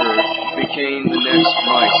 Twitter, became the next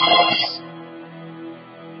MySpace.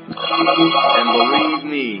 And believe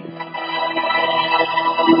me,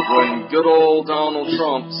 when good old Donald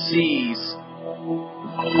Trump sees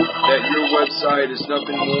that your website is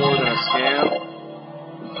nothing more than a scam,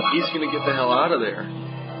 he's going to get the hell out of there.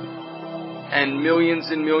 And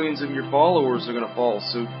millions of your followers are going to follow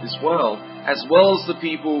suit as well as the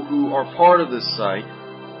people who are part of this site.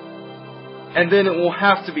 And then it will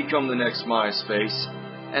have to become the next MySpace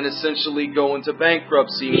and essentially go into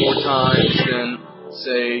bankruptcy more times than,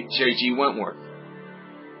 say, J.G. Wentworth,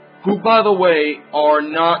 who, by the way, are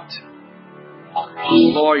not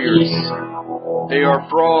lawyers. They are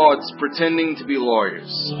frauds pretending to be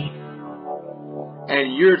lawyers.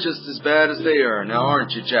 And you're just as bad as they are. Now,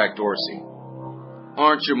 aren't you, Jack Dorsey?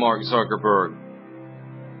 Aren't you, Mark Zuckerberg?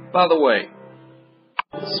 By the way,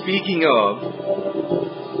 speaking of,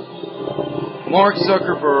 Mark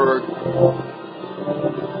Zuckerberg,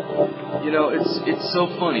 you know, it's so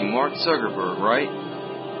funny. Mark Zuckerberg, right?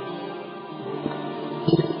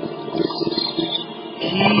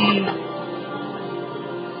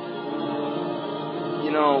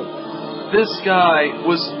 This guy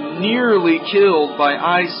was nearly killed by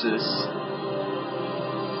ISIS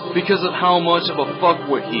because of how much of a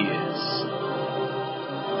fuckwit he is.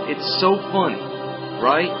 It's so funny,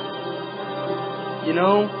 right?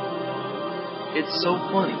 It's so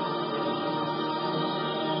funny.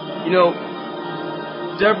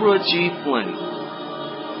 Deborah G. Flynn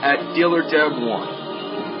at Dealer Deb 1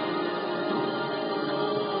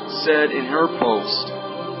 said in her post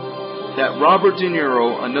that Robert De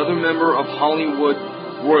Niro, another member of Hollywood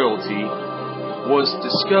royalty, was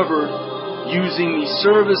discovered using the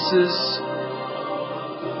services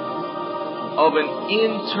of an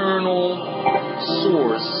internal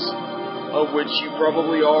source, of which you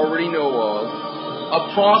probably already know of,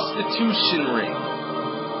 a prostitution ring.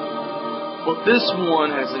 But this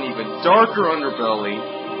one has an even darker underbelly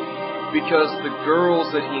because the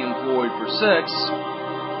girls that he employed for sex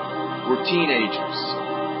were teenagers.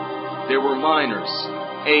 They were minors,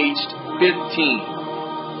 aged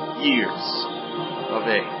 15 years of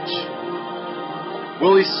age.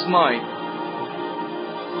 Willie Smythe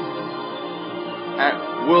at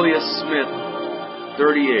Willia Smith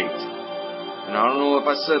 38. And I don't know if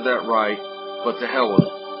I said that right, but to hell with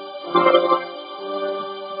it.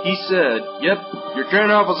 He said, "Yep, you can't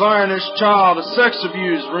have a Zionist child, a sex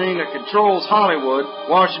abuse ring that controls Hollywood,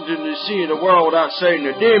 Washington, D.C., and the world without Satan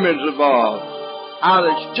or demons involved.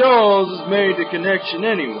 Alex Jones has made the connection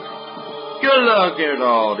anyway. Good luck at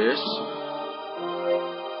all this."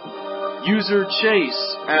 User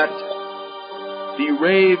Chase at the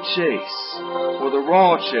Rave Chase, or the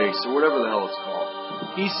Raw Chase, or whatever the hell it's called.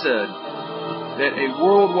 He said that a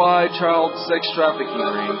worldwide child sex trafficking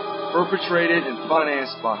ring perpetrated and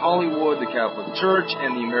financed by Hollywood, the Catholic Church,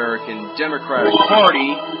 and the American Democratic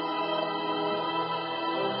Party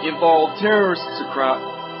involved terrorist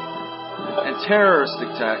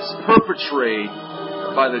attacks perpetrated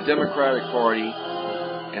by the Democratic Party,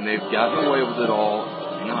 and they've gotten away with it all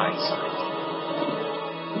in hindsight.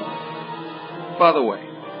 By the way,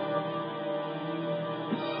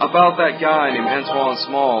 about that guy named Antoine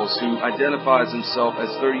Smalls who identifies himself as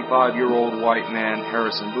 35-year-old white man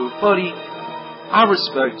Harrison Booth. Buddy, I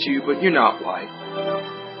respect you, but you're not white.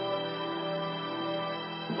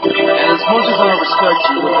 And as much as I respect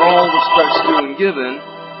you, with all respects due and given,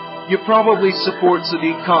 you probably support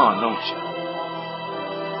Sadiq Khan, don't you?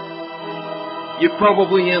 You're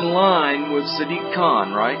probably in line with Sadiq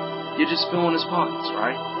Khan, right? You're just filling his pockets,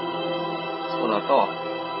 right? That's what I thought.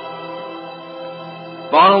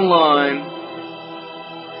 Bottom line,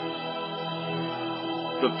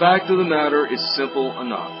 the fact of the matter is simple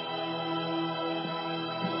enough.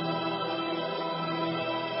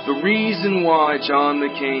 The reason why John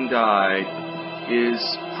McCain died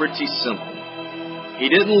is pretty simple. He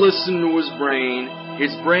didn't listen to his brain.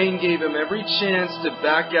 His brain gave him every chance to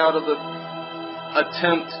back out of the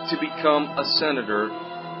attempt to become a senator.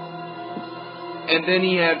 And then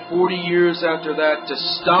he had 40 years after that to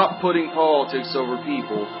stop putting politics over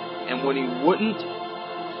people. And when he wouldn't,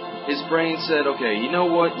 his brain said, okay, you know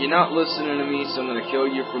what? You're not listening to me, so I'm going to kill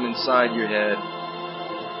you from inside your head.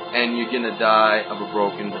 And you're going to die of a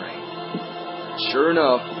broken brain. Sure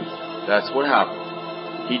enough, that's what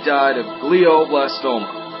happened. He died of glioblastoma,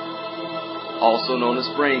 also known as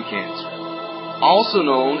brain cancer, also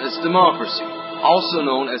known as democracy, also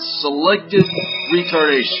known as selective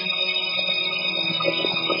retardation.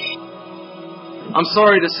 I'm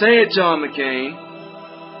sorry to say it, John McCain.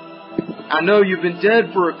 I know you've been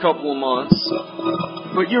dead for a couple of months,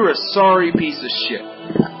 but you're a sorry piece of shit.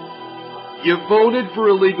 You voted for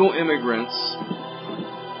illegal immigrants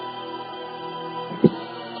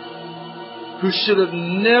who should have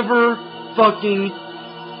never fucking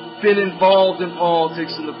been involved in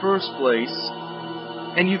politics in the first place,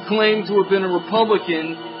 and you claim to have been a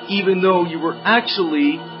Republican even though you were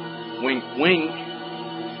actually, wink wink,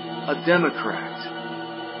 a Democrat.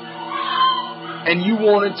 And you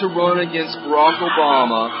wanted to run against Barack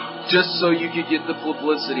Obama just so you could get the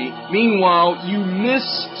publicity. Meanwhile, you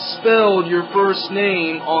misspelled your first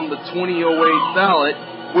name on the 2008 ballot,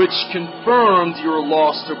 which confirmed your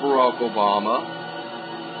loss to Barack Obama.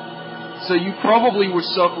 So you probably were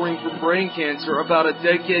suffering from brain cancer about a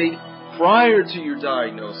decade prior to your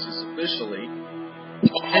diagnosis officially,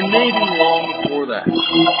 and maybe long before that. So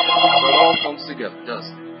it all comes together,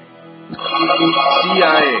 doesn't it?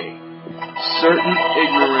 CIA. Certain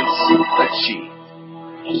ignorance achieved.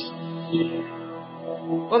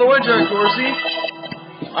 By the way, Jack Dorsey,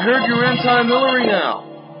 I heard you're anti-military now.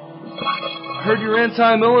 I heard you're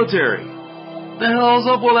anti-military. What the hell's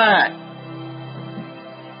up with that?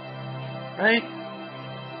 Right?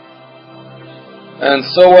 And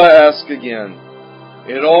so I ask again,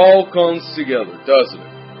 it all comes together, doesn't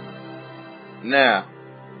it? Now,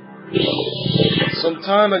 some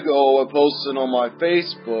time ago I posted on my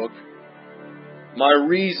Facebook my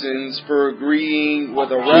reasons for agreeing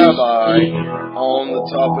with a rabbi on the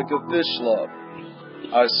topic of fish love.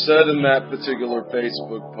 I said in that particular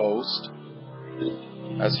Facebook post,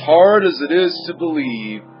 as hard as it is to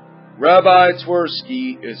believe, Rabbi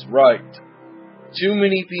Twersky is right. Too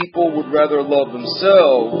many people would rather love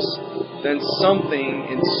themselves than something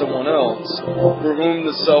in someone else for whom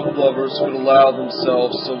the self-lovers would allow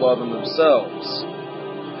themselves to love themselves.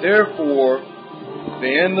 Therefore,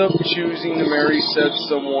 they end up choosing to marry said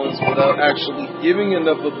someones without actually giving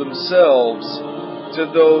enough of themselves to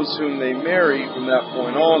those whom they marry from that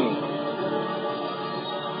point onward.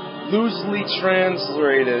 Loosely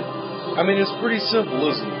translated, I mean, it's pretty simple,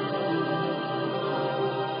 isn't it?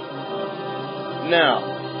 Now,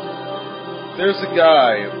 there's a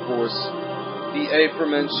guy, of course, the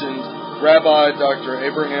aforementioned Rabbi Dr.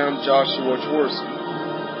 Abraham Joshua Twersky,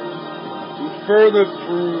 who further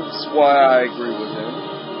proves why I agree with him.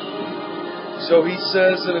 So he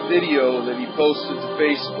says in a video that he posted to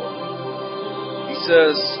Facebook, he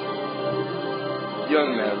says,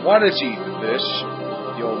 "Young man, why did you eat the fish?"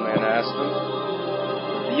 The old man asked him.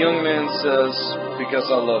 The young man says,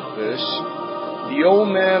 "Because I love fish." The old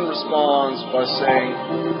man responds by saying,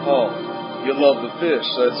 "Oh, you love the fish,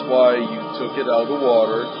 that's why you took it out of the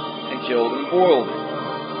water and killed and boiled it."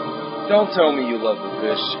 "Don't tell me you love the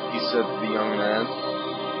fish," he said to the young man.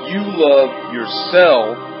 "You love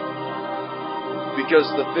yourself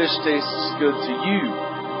because the fish tastes good to you.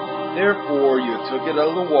 Therefore, you took it out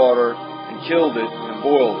of the water and killed it and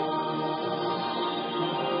boiled it."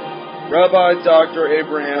 Rabbi Dr.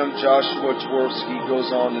 Abraham Joshua Twersky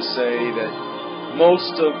goes on to say that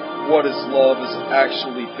most of what is love is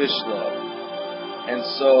actually fish love. And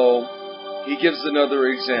so, he gives another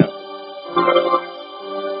example.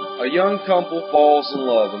 A young couple falls in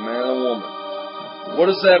love, a man and a woman. What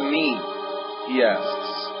does that mean? He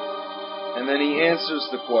asks. And then he answers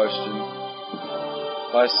the question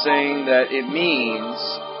by saying that it means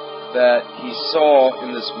that he saw in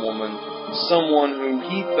this woman someone who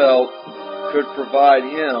he felt could provide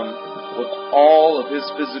him with all of his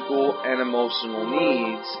physical and emotional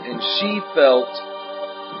needs, and she felt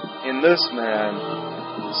in this man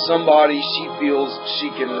somebody she feels she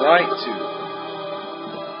can write to.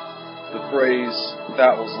 The phrase,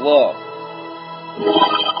 that was love.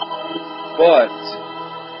 But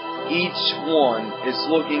each one is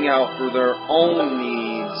looking out for their own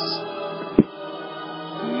needs,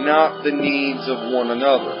 not the needs of one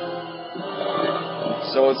another.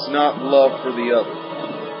 So it's not love for the other.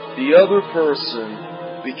 The other person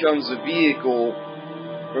becomes a vehicle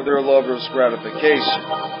for their lover's gratification.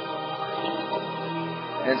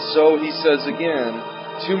 And so he says again,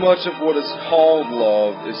 too much of what is called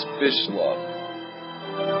love is fish love.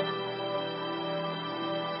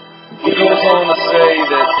 He goes on to say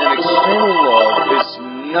that an external love is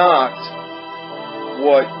not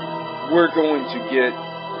what we're going to get,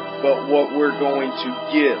 but what we're going to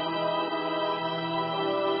give.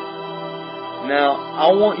 Now, I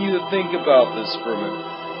want you to think about this for a minute.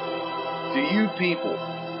 Do you people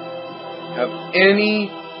have any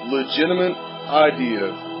legitimate idea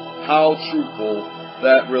how truthful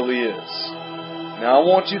that really is? Now, I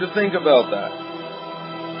want you to think about that.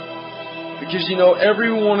 Because, you know,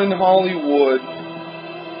 everyone in Hollywood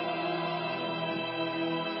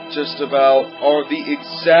just about are the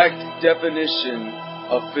exact definition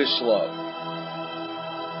of fish love.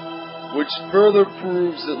 Which further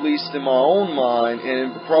proves, at least in my own mind,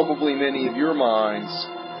 and in probably many of your minds,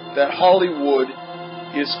 that Hollywood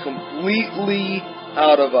is completely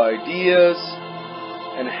out of ideas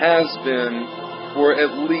and has been for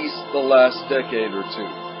at least the last decade or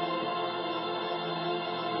two.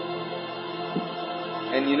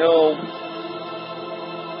 And you know,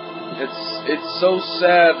 it's so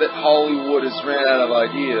sad that Hollywood has ran out of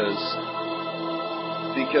ideas,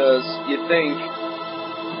 because you think,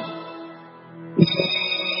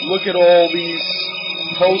 look at all these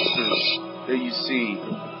posters that you see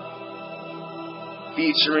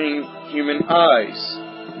featuring human eyes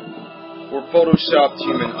or photoshopped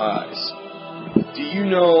human eyes. Do you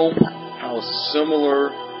know how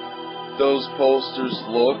similar those posters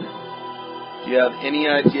look? Do you have any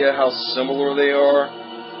idea how similar they are?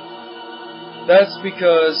 That's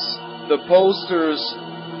because the posters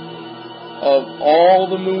of all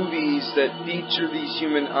the movies that feature these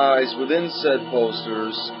human eyes within said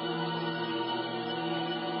posters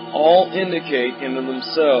all indicate in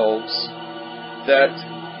themselves that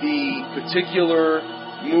the particular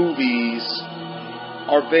movies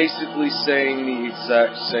are basically saying the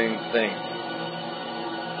exact same thing.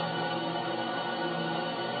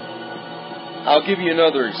 I'll give you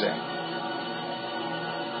another example.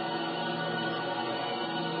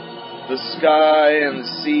 The sky and the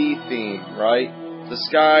sea theme, right? The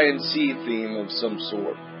sky and sea theme of some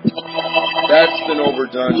sort. That's been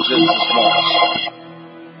overdone just as much.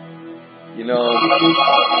 You know,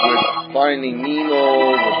 with Finding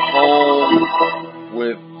Nemo, with Home,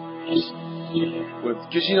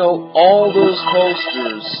 because you know, all those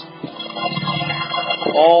posters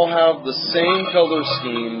all have the same color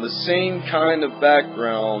scheme, the same kind of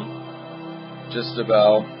background, just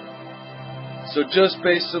about. So just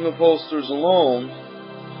based on the posters alone,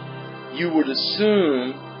 you would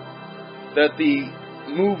assume that the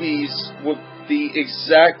movies with the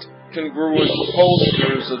exact congruent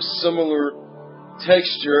posters of similar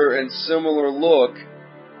texture and similar look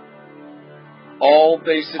all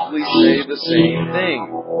basically say the same thing,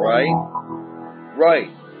 right? Right.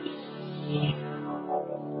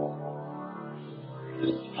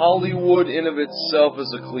 Hollywood in of itself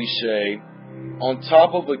is a cliche, on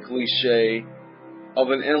top of a cliche, of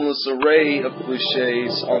an endless array of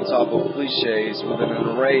cliches on top of cliches within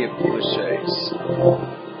an array of cliches.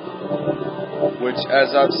 Which,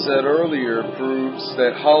 as I've said earlier, proves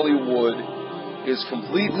that Hollywood is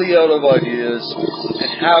completely out of ideas and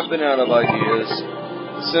have been out of ideas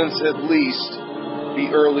since at least the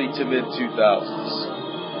early to mid 2000s.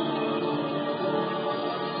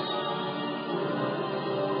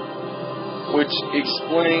 Which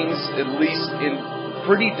explains, at least in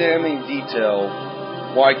pretty damning detail,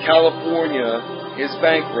 why California is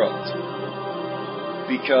bankrupt.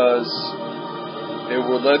 Because they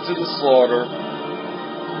were led to the slaughter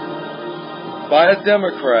by a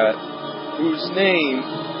Democrat whose name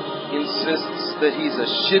insists that he's a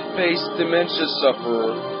shit-faced dementia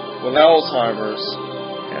sufferer with Alzheimer's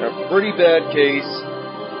and a pretty bad case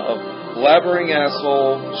of blabbering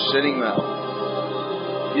asshole, shitting mouth.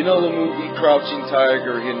 You know the movie Crouching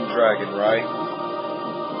Tiger, Hidden Dragon, right?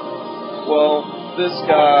 Well, this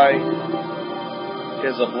guy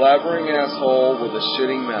is a blabbering asshole with a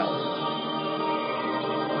shitting mouth.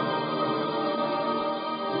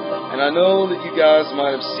 And I know that you guys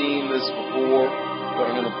might have seen this before, but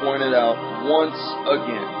I'm going to point it out once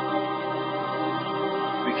again.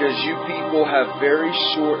 Because you people have very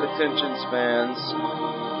short attention spans,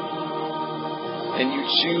 and you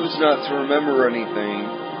choose not to remember anything,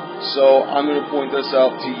 so I'm going to point this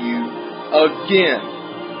out to you again.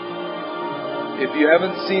 If you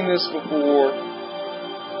haven't seen this before,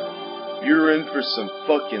 you're in for some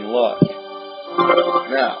fucking luck.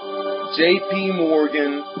 Now, J.P.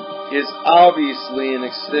 Morgan is obviously an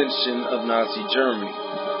extension of Nazi Germany,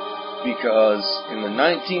 because in the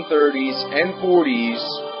 1930s and 40s,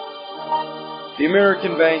 the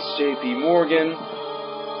American banks J.P. Morgan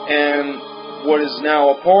and what is now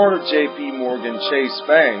a part of J.P. Morgan Chase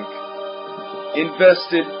Bank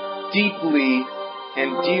invested deeply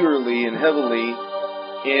and dearly and heavily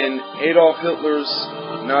in Adolf Hitler's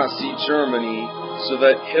Nazi Germany so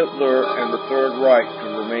that Hitler and the Third Reich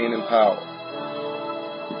could remain in power.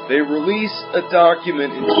 They released a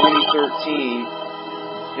document in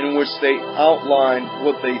 2013 in which they outlined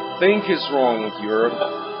what they think is wrong with Europe,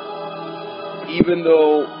 even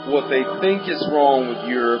though what they think is wrong with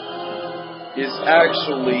Europe is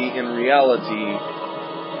actually, in reality,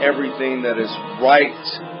 everything that is right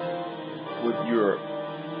with Europe.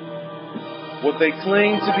 What they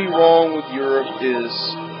claim to be wrong with Europe is,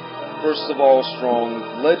 first of all,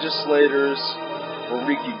 strong legislators, or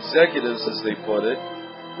weak executives, as they put it,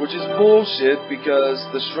 which is bullshit, because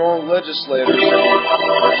the strong legislators are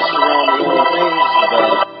just around the only things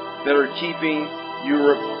that are keeping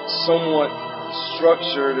Europe somewhat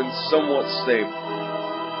structured and somewhat stable.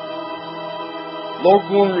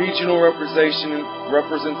 Local and regional representation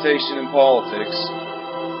in politics.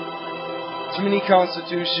 Too many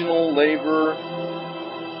constitutional labor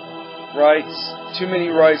rights, too many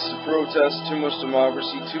rights to protest, too much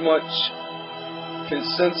democracy, too much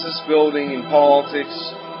consensus building in politics,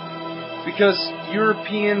 because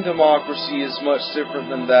European democracy is much different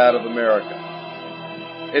than that of America.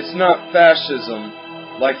 It's not fascism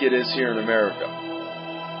like it is here in America.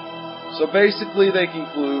 So basically they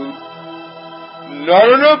conclude,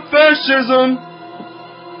 not enough fascism!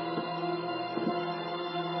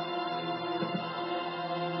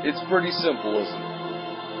 It's pretty simple, isn't it?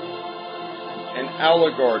 An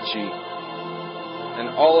oligarchy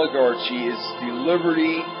is the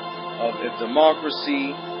liberty of a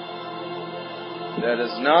democracy that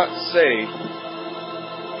is not safe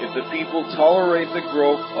if the people tolerate the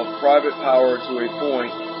growth of private power to a point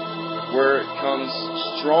where it becomes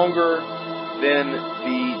stronger than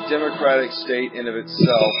the democratic state in of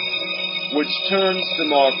itself, which turns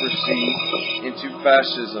democracy into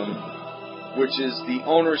fascism, which is the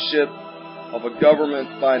ownership of a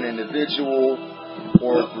government by an individual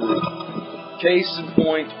or a group. Case in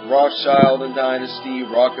point, Rothschild and Dynasty,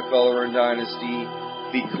 Rockefeller and Dynasty,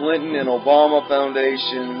 the Clinton and Obama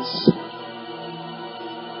foundations.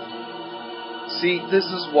 See, this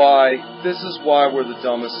is why we're the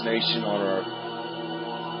dumbest nation on earth.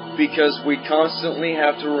 Because we constantly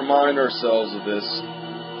have to remind ourselves of this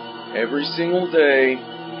every single day,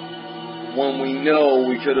 when we know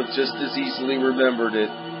we could have just as easily remembered it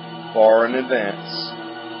far in advance.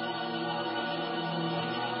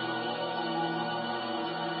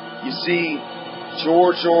 You see,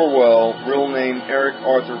 George Orwell, real name Eric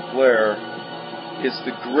Arthur Blair, is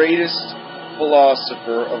the greatest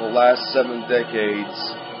philosopher of the last 7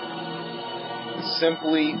 decades,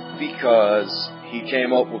 simply because he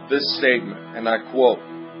came up with this statement, and I quote,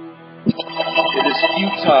 "It is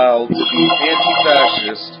futile to be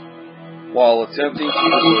anti-fascist while attempting to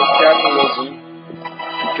preserve capitalism,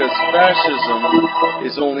 because fascism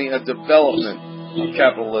is only a development of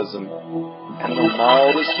capitalism, and the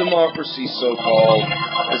mildest democracy, so-called,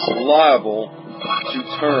 is liable to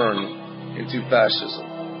turn into fascism."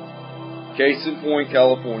 Case in point,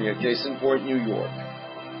 California. Case in point, New York.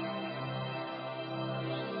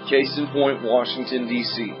 Case in point, Washington,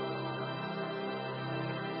 D.C.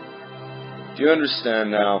 Do you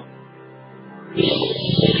understand now?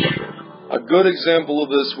 A good example of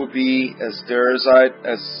this would be, as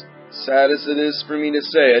sad as it is for me to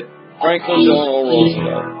say it, Franklin Delano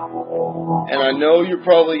Roosevelt. And I know you're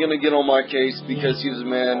probably going to get on my case because he was a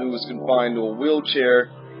man who was confined to a wheelchair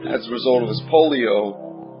as a result of his polio.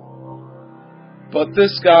 But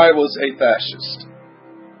this guy was a fascist.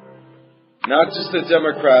 Not just a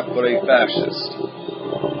Democrat, but a fascist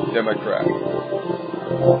Democrat.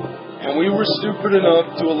 And we were stupid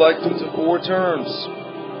enough to elect him to 4 terms.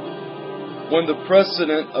 when the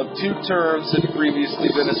precedent of 2 terms had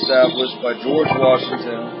previously been established by George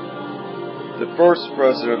Washington, the first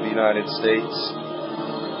President of the United States,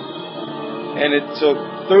 and it took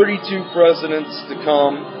 32 presidents to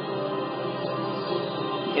come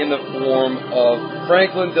in the form of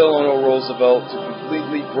Franklin Delano Roosevelt to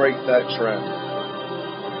completely break that trend.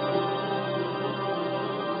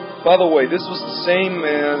 By the way, this was the same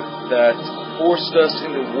man that forced us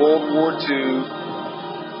into World War II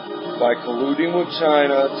by colluding with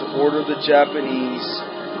China to order the Japanese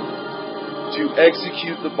to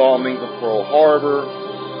execute the bombing of Pearl Harbor.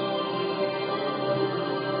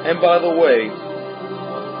 And by the way,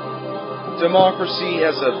 democracy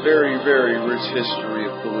has a very, very rich history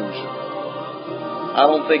of collusion. I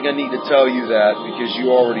don't think I need to tell you that because you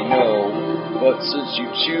already know, but since you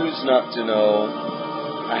choose not to know,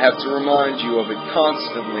 I have to remind you of it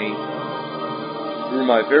constantly through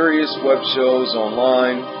my various web shows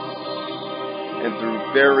online and through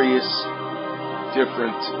various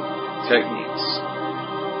different techniques.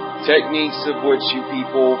 Techniques of which you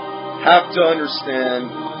people have to understand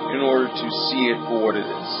in order to see it for what it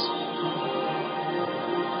is.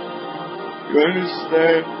 You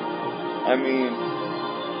understand? I mean,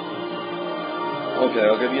 okay,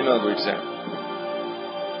 I'll give you another example.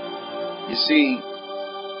 You see,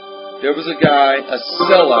 there was a guy, a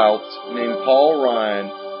sellout named Paul Ryan,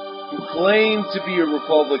 who claimed to be a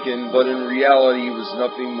Republican, but in reality was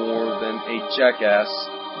nothing more than a jackass,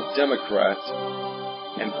 a Democrat,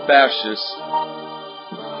 and fascist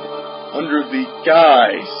under the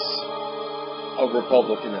guise of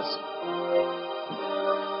Republicanism.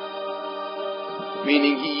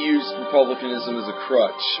 Meaning he used Republicanism as a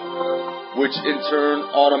crutch, which in turn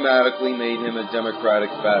automatically made him a Democratic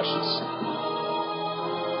fascist.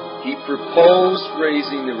 He proposed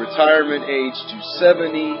raising the retirement age to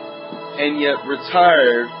 70, and yet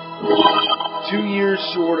retired 2 years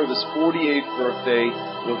short of his 48th birthday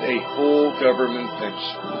with a full government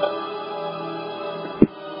pension.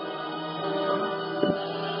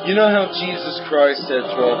 You know how Jesus Christ had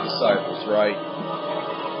 12 disciples, right?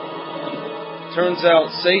 Turns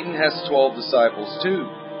out Satan has 12 disciples too,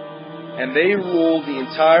 and they rule the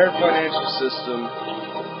entire financial system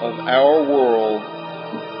of our world,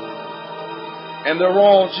 and they're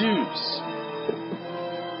all Jews.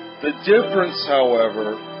 The difference,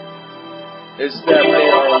 however, is that they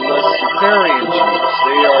are Luciferian Jews.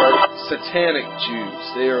 They are satanic Jews.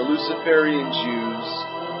 They are Luciferian Jews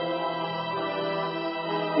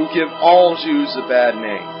who give all Jews a bad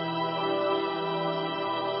name.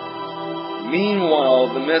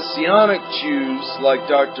 Meanwhile, the Messianic Jews, like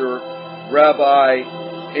Dr. Rabbi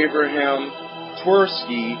Abraham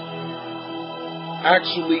Twersky,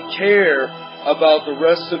 actually care about the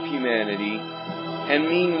rest of humanity. And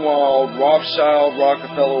meanwhile, Rothschild,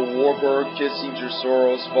 Rockefeller, Warburg, Kissinger,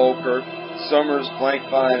 Soros, Volcker, Summers,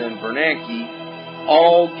 Blankfein, and Bernanke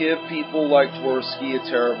all give people like Twersky a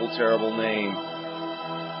terrible, terrible name.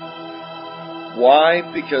 Why?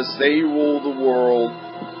 Because they rule the world,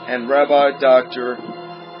 and Rabbi Dr.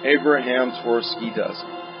 Abraham Twersky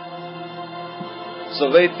doesn't.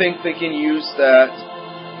 So they think they can use that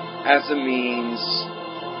as a means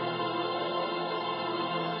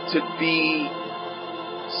to be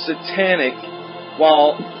satanic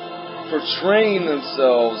while portraying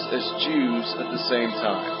themselves as Jews at the same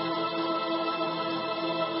time.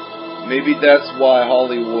 Maybe that's why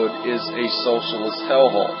Hollywood is a socialist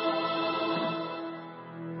hellhole.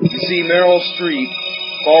 You see, Meryl Streep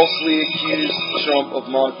falsely accused Trump of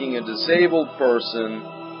mocking a disabled person,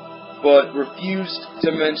 but refused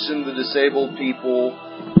to mention the disabled people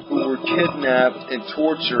who were kidnapped and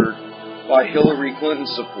tortured by Hillary Clinton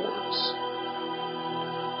supporters.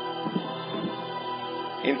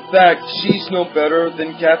 In fact, she's no better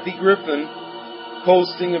than Kathy Griffin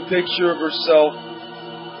posting a picture of herself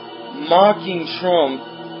mocking Trump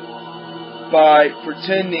by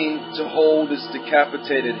pretending to hold his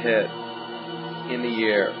decapitated head in the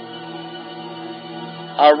air.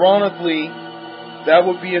 Ironically, that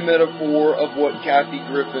would be a metaphor of what Kathy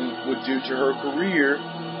Griffin would do to her career,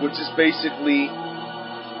 which is basically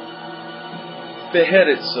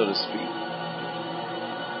beheaded, so to speak.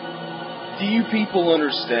 Do you people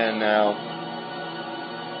understand now?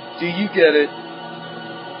 Do you get it?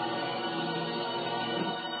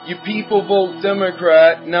 You people vote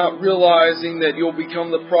Democrat, not realizing that you'll become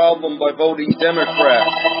the problem by voting Democrat.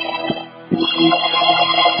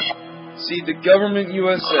 See, the government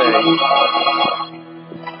USA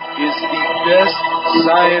is the best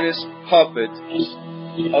Zionist puppet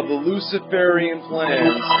of the Luciferian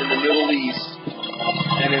plans in the Middle East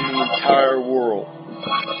and in the entire world.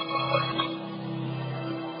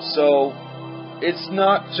 So, it's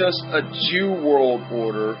not just a Jew world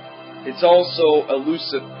order, it's also a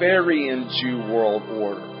Luciferian Jew world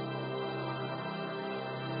order.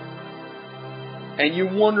 And you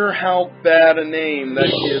wonder how bad a name that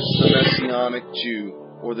gives the Messianic Jew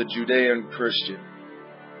or the Judean Christian.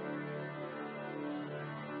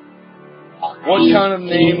 What kind of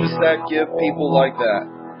name does that give people like that?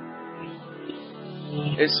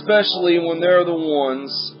 Especially when they're the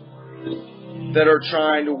ones that are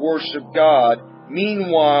trying to worship God.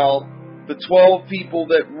 Meanwhile, the 12 people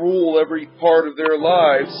that rule every part of their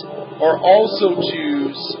lives are also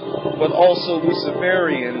Jews, but also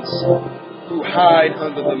Luciferians who hide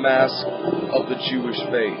under the mask of the Jewish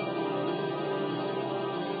faith.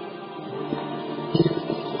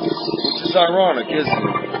 Which is ironic, isn't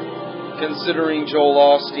it? Considering Joel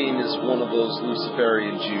Osteen is one of those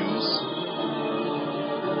Luciferian Jews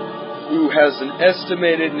who has an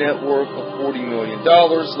estimated net worth of $40 million,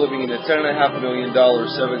 living in a $10.5 million,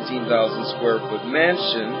 17,000 square foot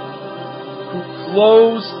mansion, who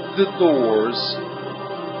closed the doors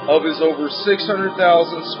of his over 600,000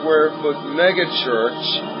 square foot mega church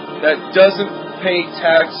that doesn't pay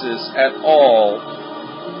taxes at all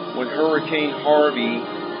when Hurricane Harvey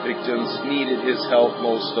victims needed his help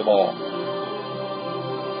most of all.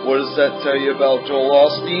 What does that tell you about Joel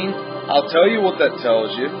Osteen? I'll tell you what that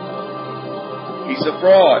tells you. He's a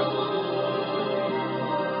fraud.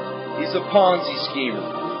 He's a Ponzi schemer.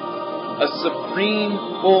 A supreme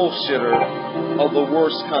bullshitter of the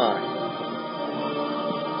worst kind.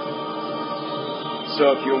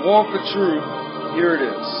 So if you want the truth, here it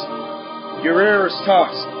is. Your air is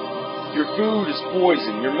toxic. Your food is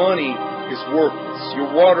poison. Your money is worthless. Your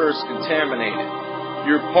water is contaminated.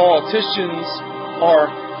 Your politicians are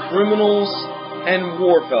criminals and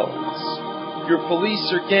war felons. Your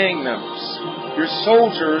police are gang members. Your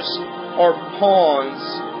soldiers are pawns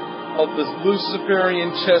of the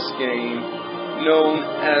Luciferian chess game known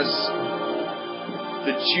as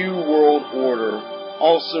the Jew World Order,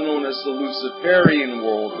 also known as the Luciferian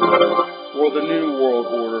World Order, or the New World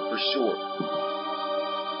Order for short.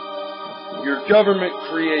 Your government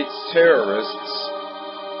creates terrorists,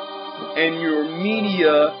 and your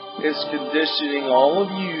media is conditioning all of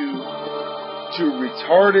you to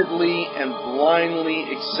retardedly and blindly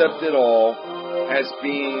accept it all as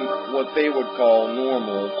being what they would call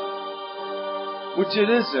normal, which it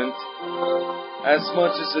isn't, as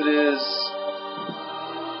much as it is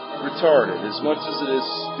retarded, as much as it is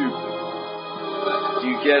stupid. Do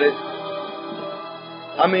you get it?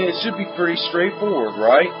 I mean, it should be pretty straightforward,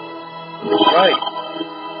 right? Right.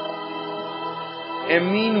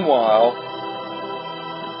 And meanwhile,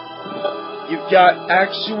 you've got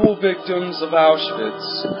actual victims of Auschwitz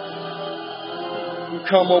who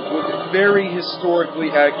come up with very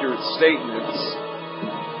historically accurate statements,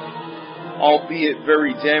 albeit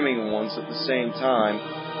very damning ones at the same time.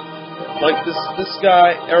 Like this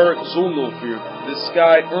guy, Ernst Zundel,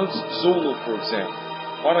 for example.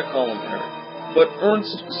 Why do I call him Eric? But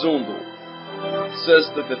Ernst Zundel says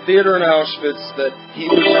that the theater in Auschwitz that he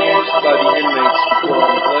was used by the inmates to put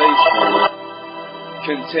on plays for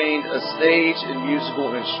contained a stage and musical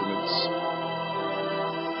instruments.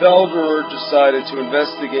 Felderer decided to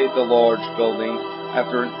investigate the large building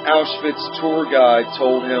after an Auschwitz tour guide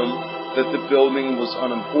told him that the building was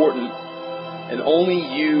unimportant and only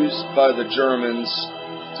used by the Germans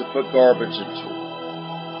to put garbage into it.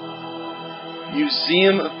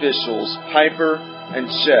 Museum officials Piper and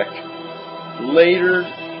Scheck later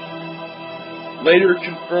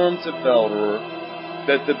confirmed to Felderer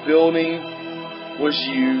that the building was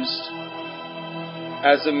used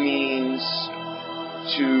as a means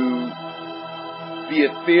to be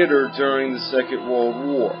a theater during the Second World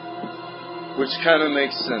War, which kind of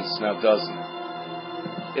makes sense now, doesn't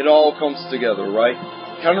it? It all comes together, right?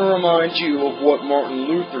 Kind of reminds you of what Martin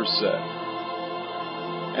Luther said.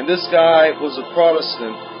 And this guy was a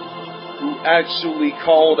Protestant who actually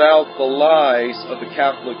called out the lies of the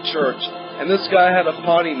Catholic Church. And this guy had a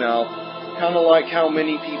potty mouth, kind of like how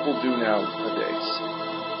many people do nowadays.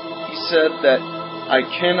 He said that I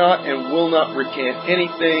cannot and will not recant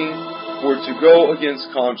anything, for to go against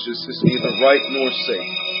conscience is neither right nor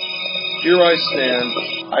safe. Here I stand,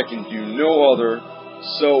 I can do no other,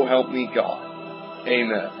 so help me God.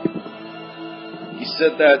 Amen. He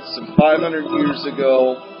said that some 500 years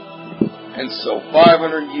ago, and so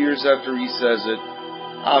 500 years after he says it,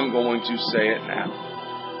 I'm going to say it now.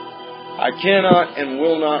 I cannot and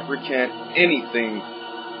will not recant anything,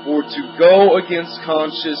 for to go against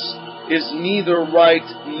conscience is neither right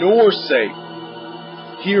nor safe.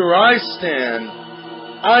 Here I stand,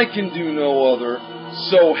 I can do no other,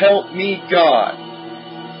 so help me God.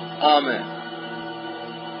 Amen.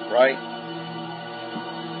 right?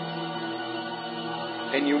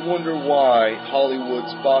 And you wonder why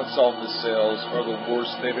Hollywood's box office sales are the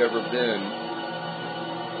worst they've ever been,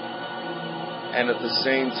 and at the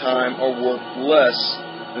same time are worth less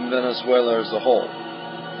than Venezuela as a whole.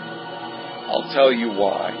 I'll tell you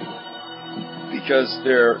why. Because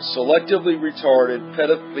they're selectively retarded,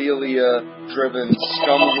 pedophilia-driven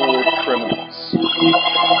scumlord criminals.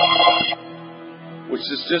 Which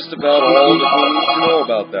is just about all that we need to know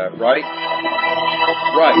about that, right?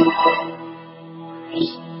 Right.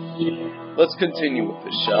 Let's continue with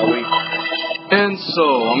this, shall we? And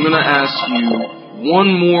so, I'm going to ask you one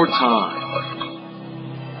more time.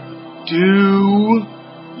 Do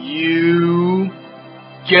you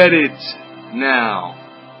get it now?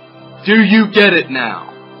 Do you get it now?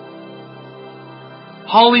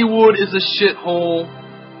 Hollywood is a shithole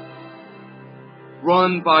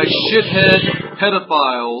run by shithead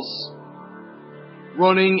pedophiles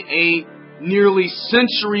running a nearly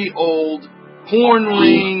century-old porn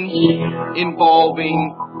ring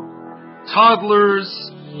involving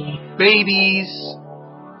toddlers, babies,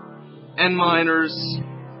 and minors,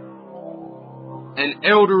 and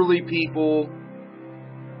elderly people,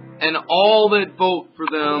 and all that vote for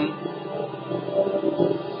them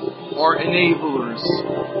are enablers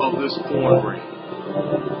of this porn ring.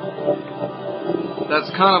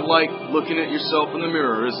 That's kind of like looking at yourself in the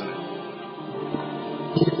mirror, isn't it?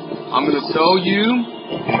 I'm going to tell you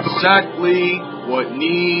exactly what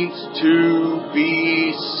needs to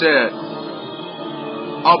be said.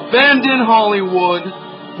 Abandon Hollywood,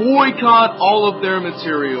 boycott all of their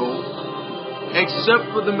material,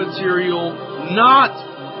 except for the material not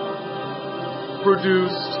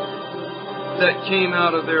produced that came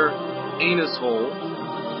out of their anus hole,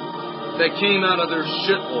 that came out of their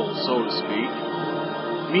shithole, so to speak,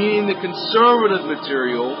 meaning the conservative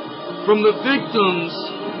material from the victims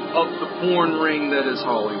of the porn ring that is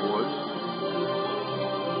Hollywood.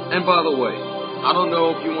 And by the way, I don't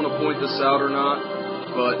know if you want to point this out or not,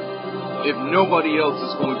 but if nobody else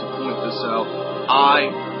is going to point this out,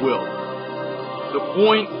 I will. The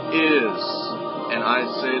point is, and I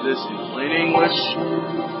say this in plain English,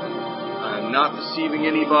 I am not deceiving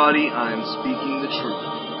anybody, I am speaking the truth.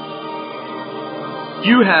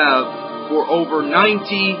 You have, for over 90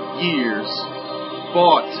 years,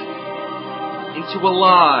 bought into a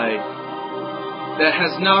lie that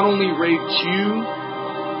has not only raped you,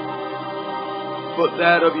 but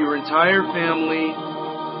that of your entire family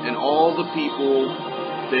and all the people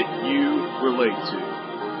that you relate to.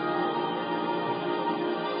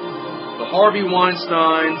 The Harvey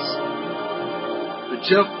Weinsteins, the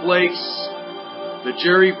Jeff Blakes, the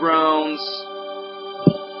Jerry Browns,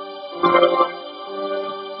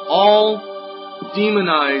 all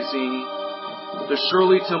demonizing the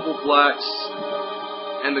Shirley Temple Blacks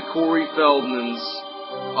and the Corey Feldmans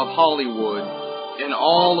of Hollywood and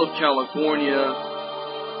all of California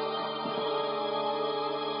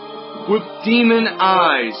with demon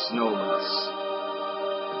eyes, no less.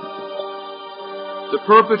 The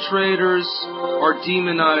perpetrators are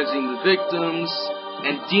demonizing the victims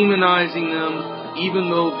and demonizing them even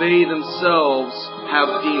though they themselves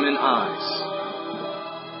have demon eyes.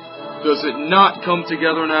 Does it not come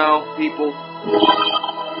together now, people?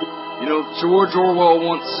 You know, George Orwell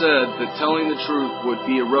once said that telling the truth would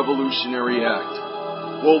be a revolutionary act.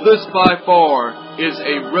 Well, this by far is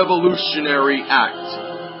a revolutionary act.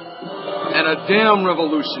 And a damn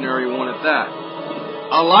revolutionary one at that.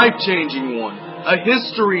 A life-changing one. A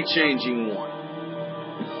history-changing one.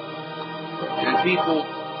 And people,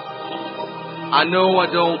 I know I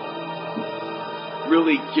don't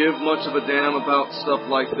really give much of a damn about stuff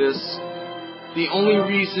like this. The only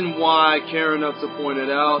reason why I care enough to point it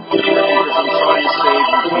out is because I'm trying to save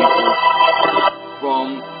you people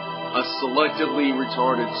from a selectively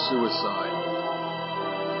retarded suicide.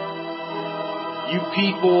 You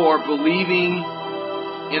people are believing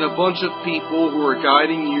in a bunch of people who are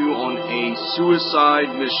guiding you on a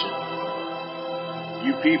suicide mission.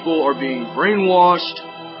 You people are being brainwashed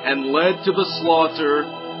and led to the slaughter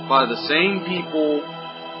by the same people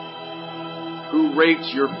who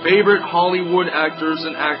raped your favorite Hollywood actors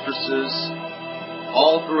and actresses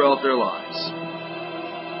all throughout their lives.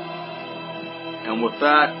 And with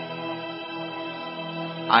that,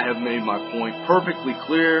 I have made my point perfectly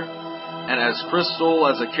clear and as crystal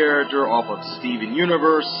as a character off of Steven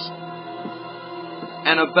Universe,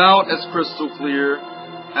 and about as crystal clear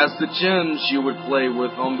as the gems you would play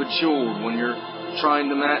with on Bejeweled when you're trying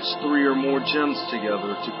to match 3 or more gems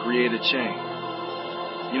together to create a chain.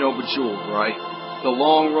 You know Bejeweled, right? The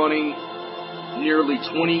long-running, nearly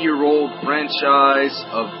 20-year-old franchise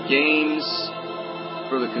of games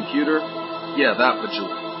for the computer? Yeah, that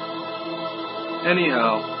majority.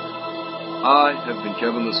 Anyhow, I have been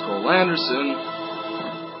Kevin the Skull Anderson,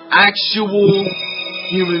 actual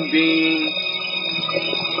human being,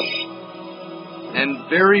 and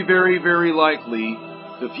very, very, very likely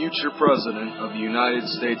the future president of the United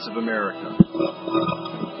States of America.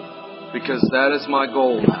 Because that is my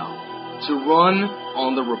goal now, to run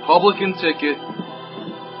on the Republican ticket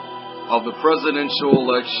of the presidential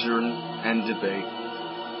election and debate.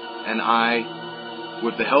 And I,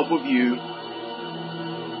 with the help of you,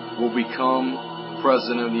 will become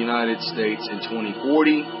President of the United States in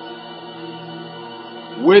 2040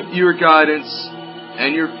 with your guidance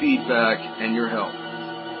and your feedback and your help.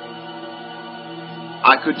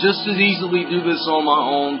 I could just as easily do this on my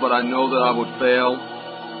own, but I know that I would fail.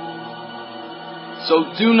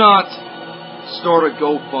 So do not start a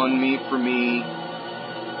GoFundMe for me.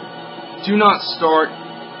 Do not start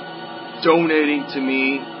donating to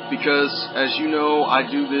me, because as you know, I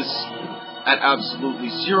do this at absolutely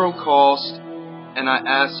zero cost, and I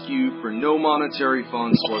ask you for no monetary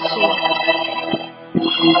funds whatsoever.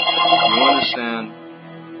 You understand?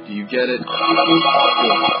 Do you get it? Good.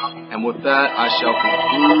 And with that, I shall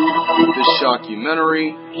conclude this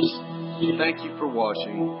SHOCKumentary. Thank you for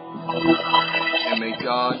watching, and may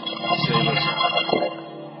God save us all.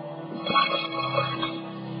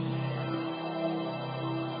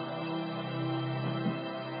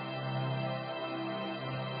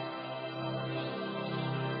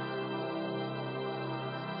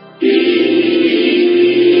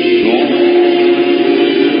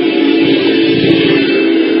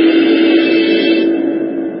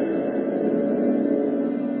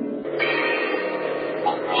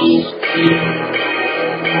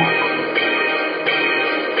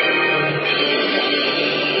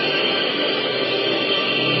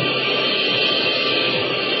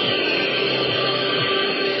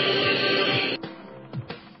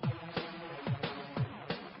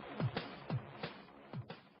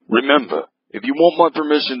 Remember, if you want my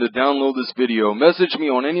permission to download this video, message me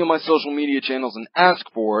on any of my social media channels and ask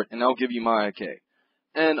for it, and I'll give you my okay.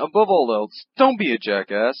 And above all else, don't be a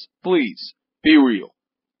jackass. Please, be real.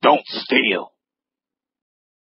 Don't steal.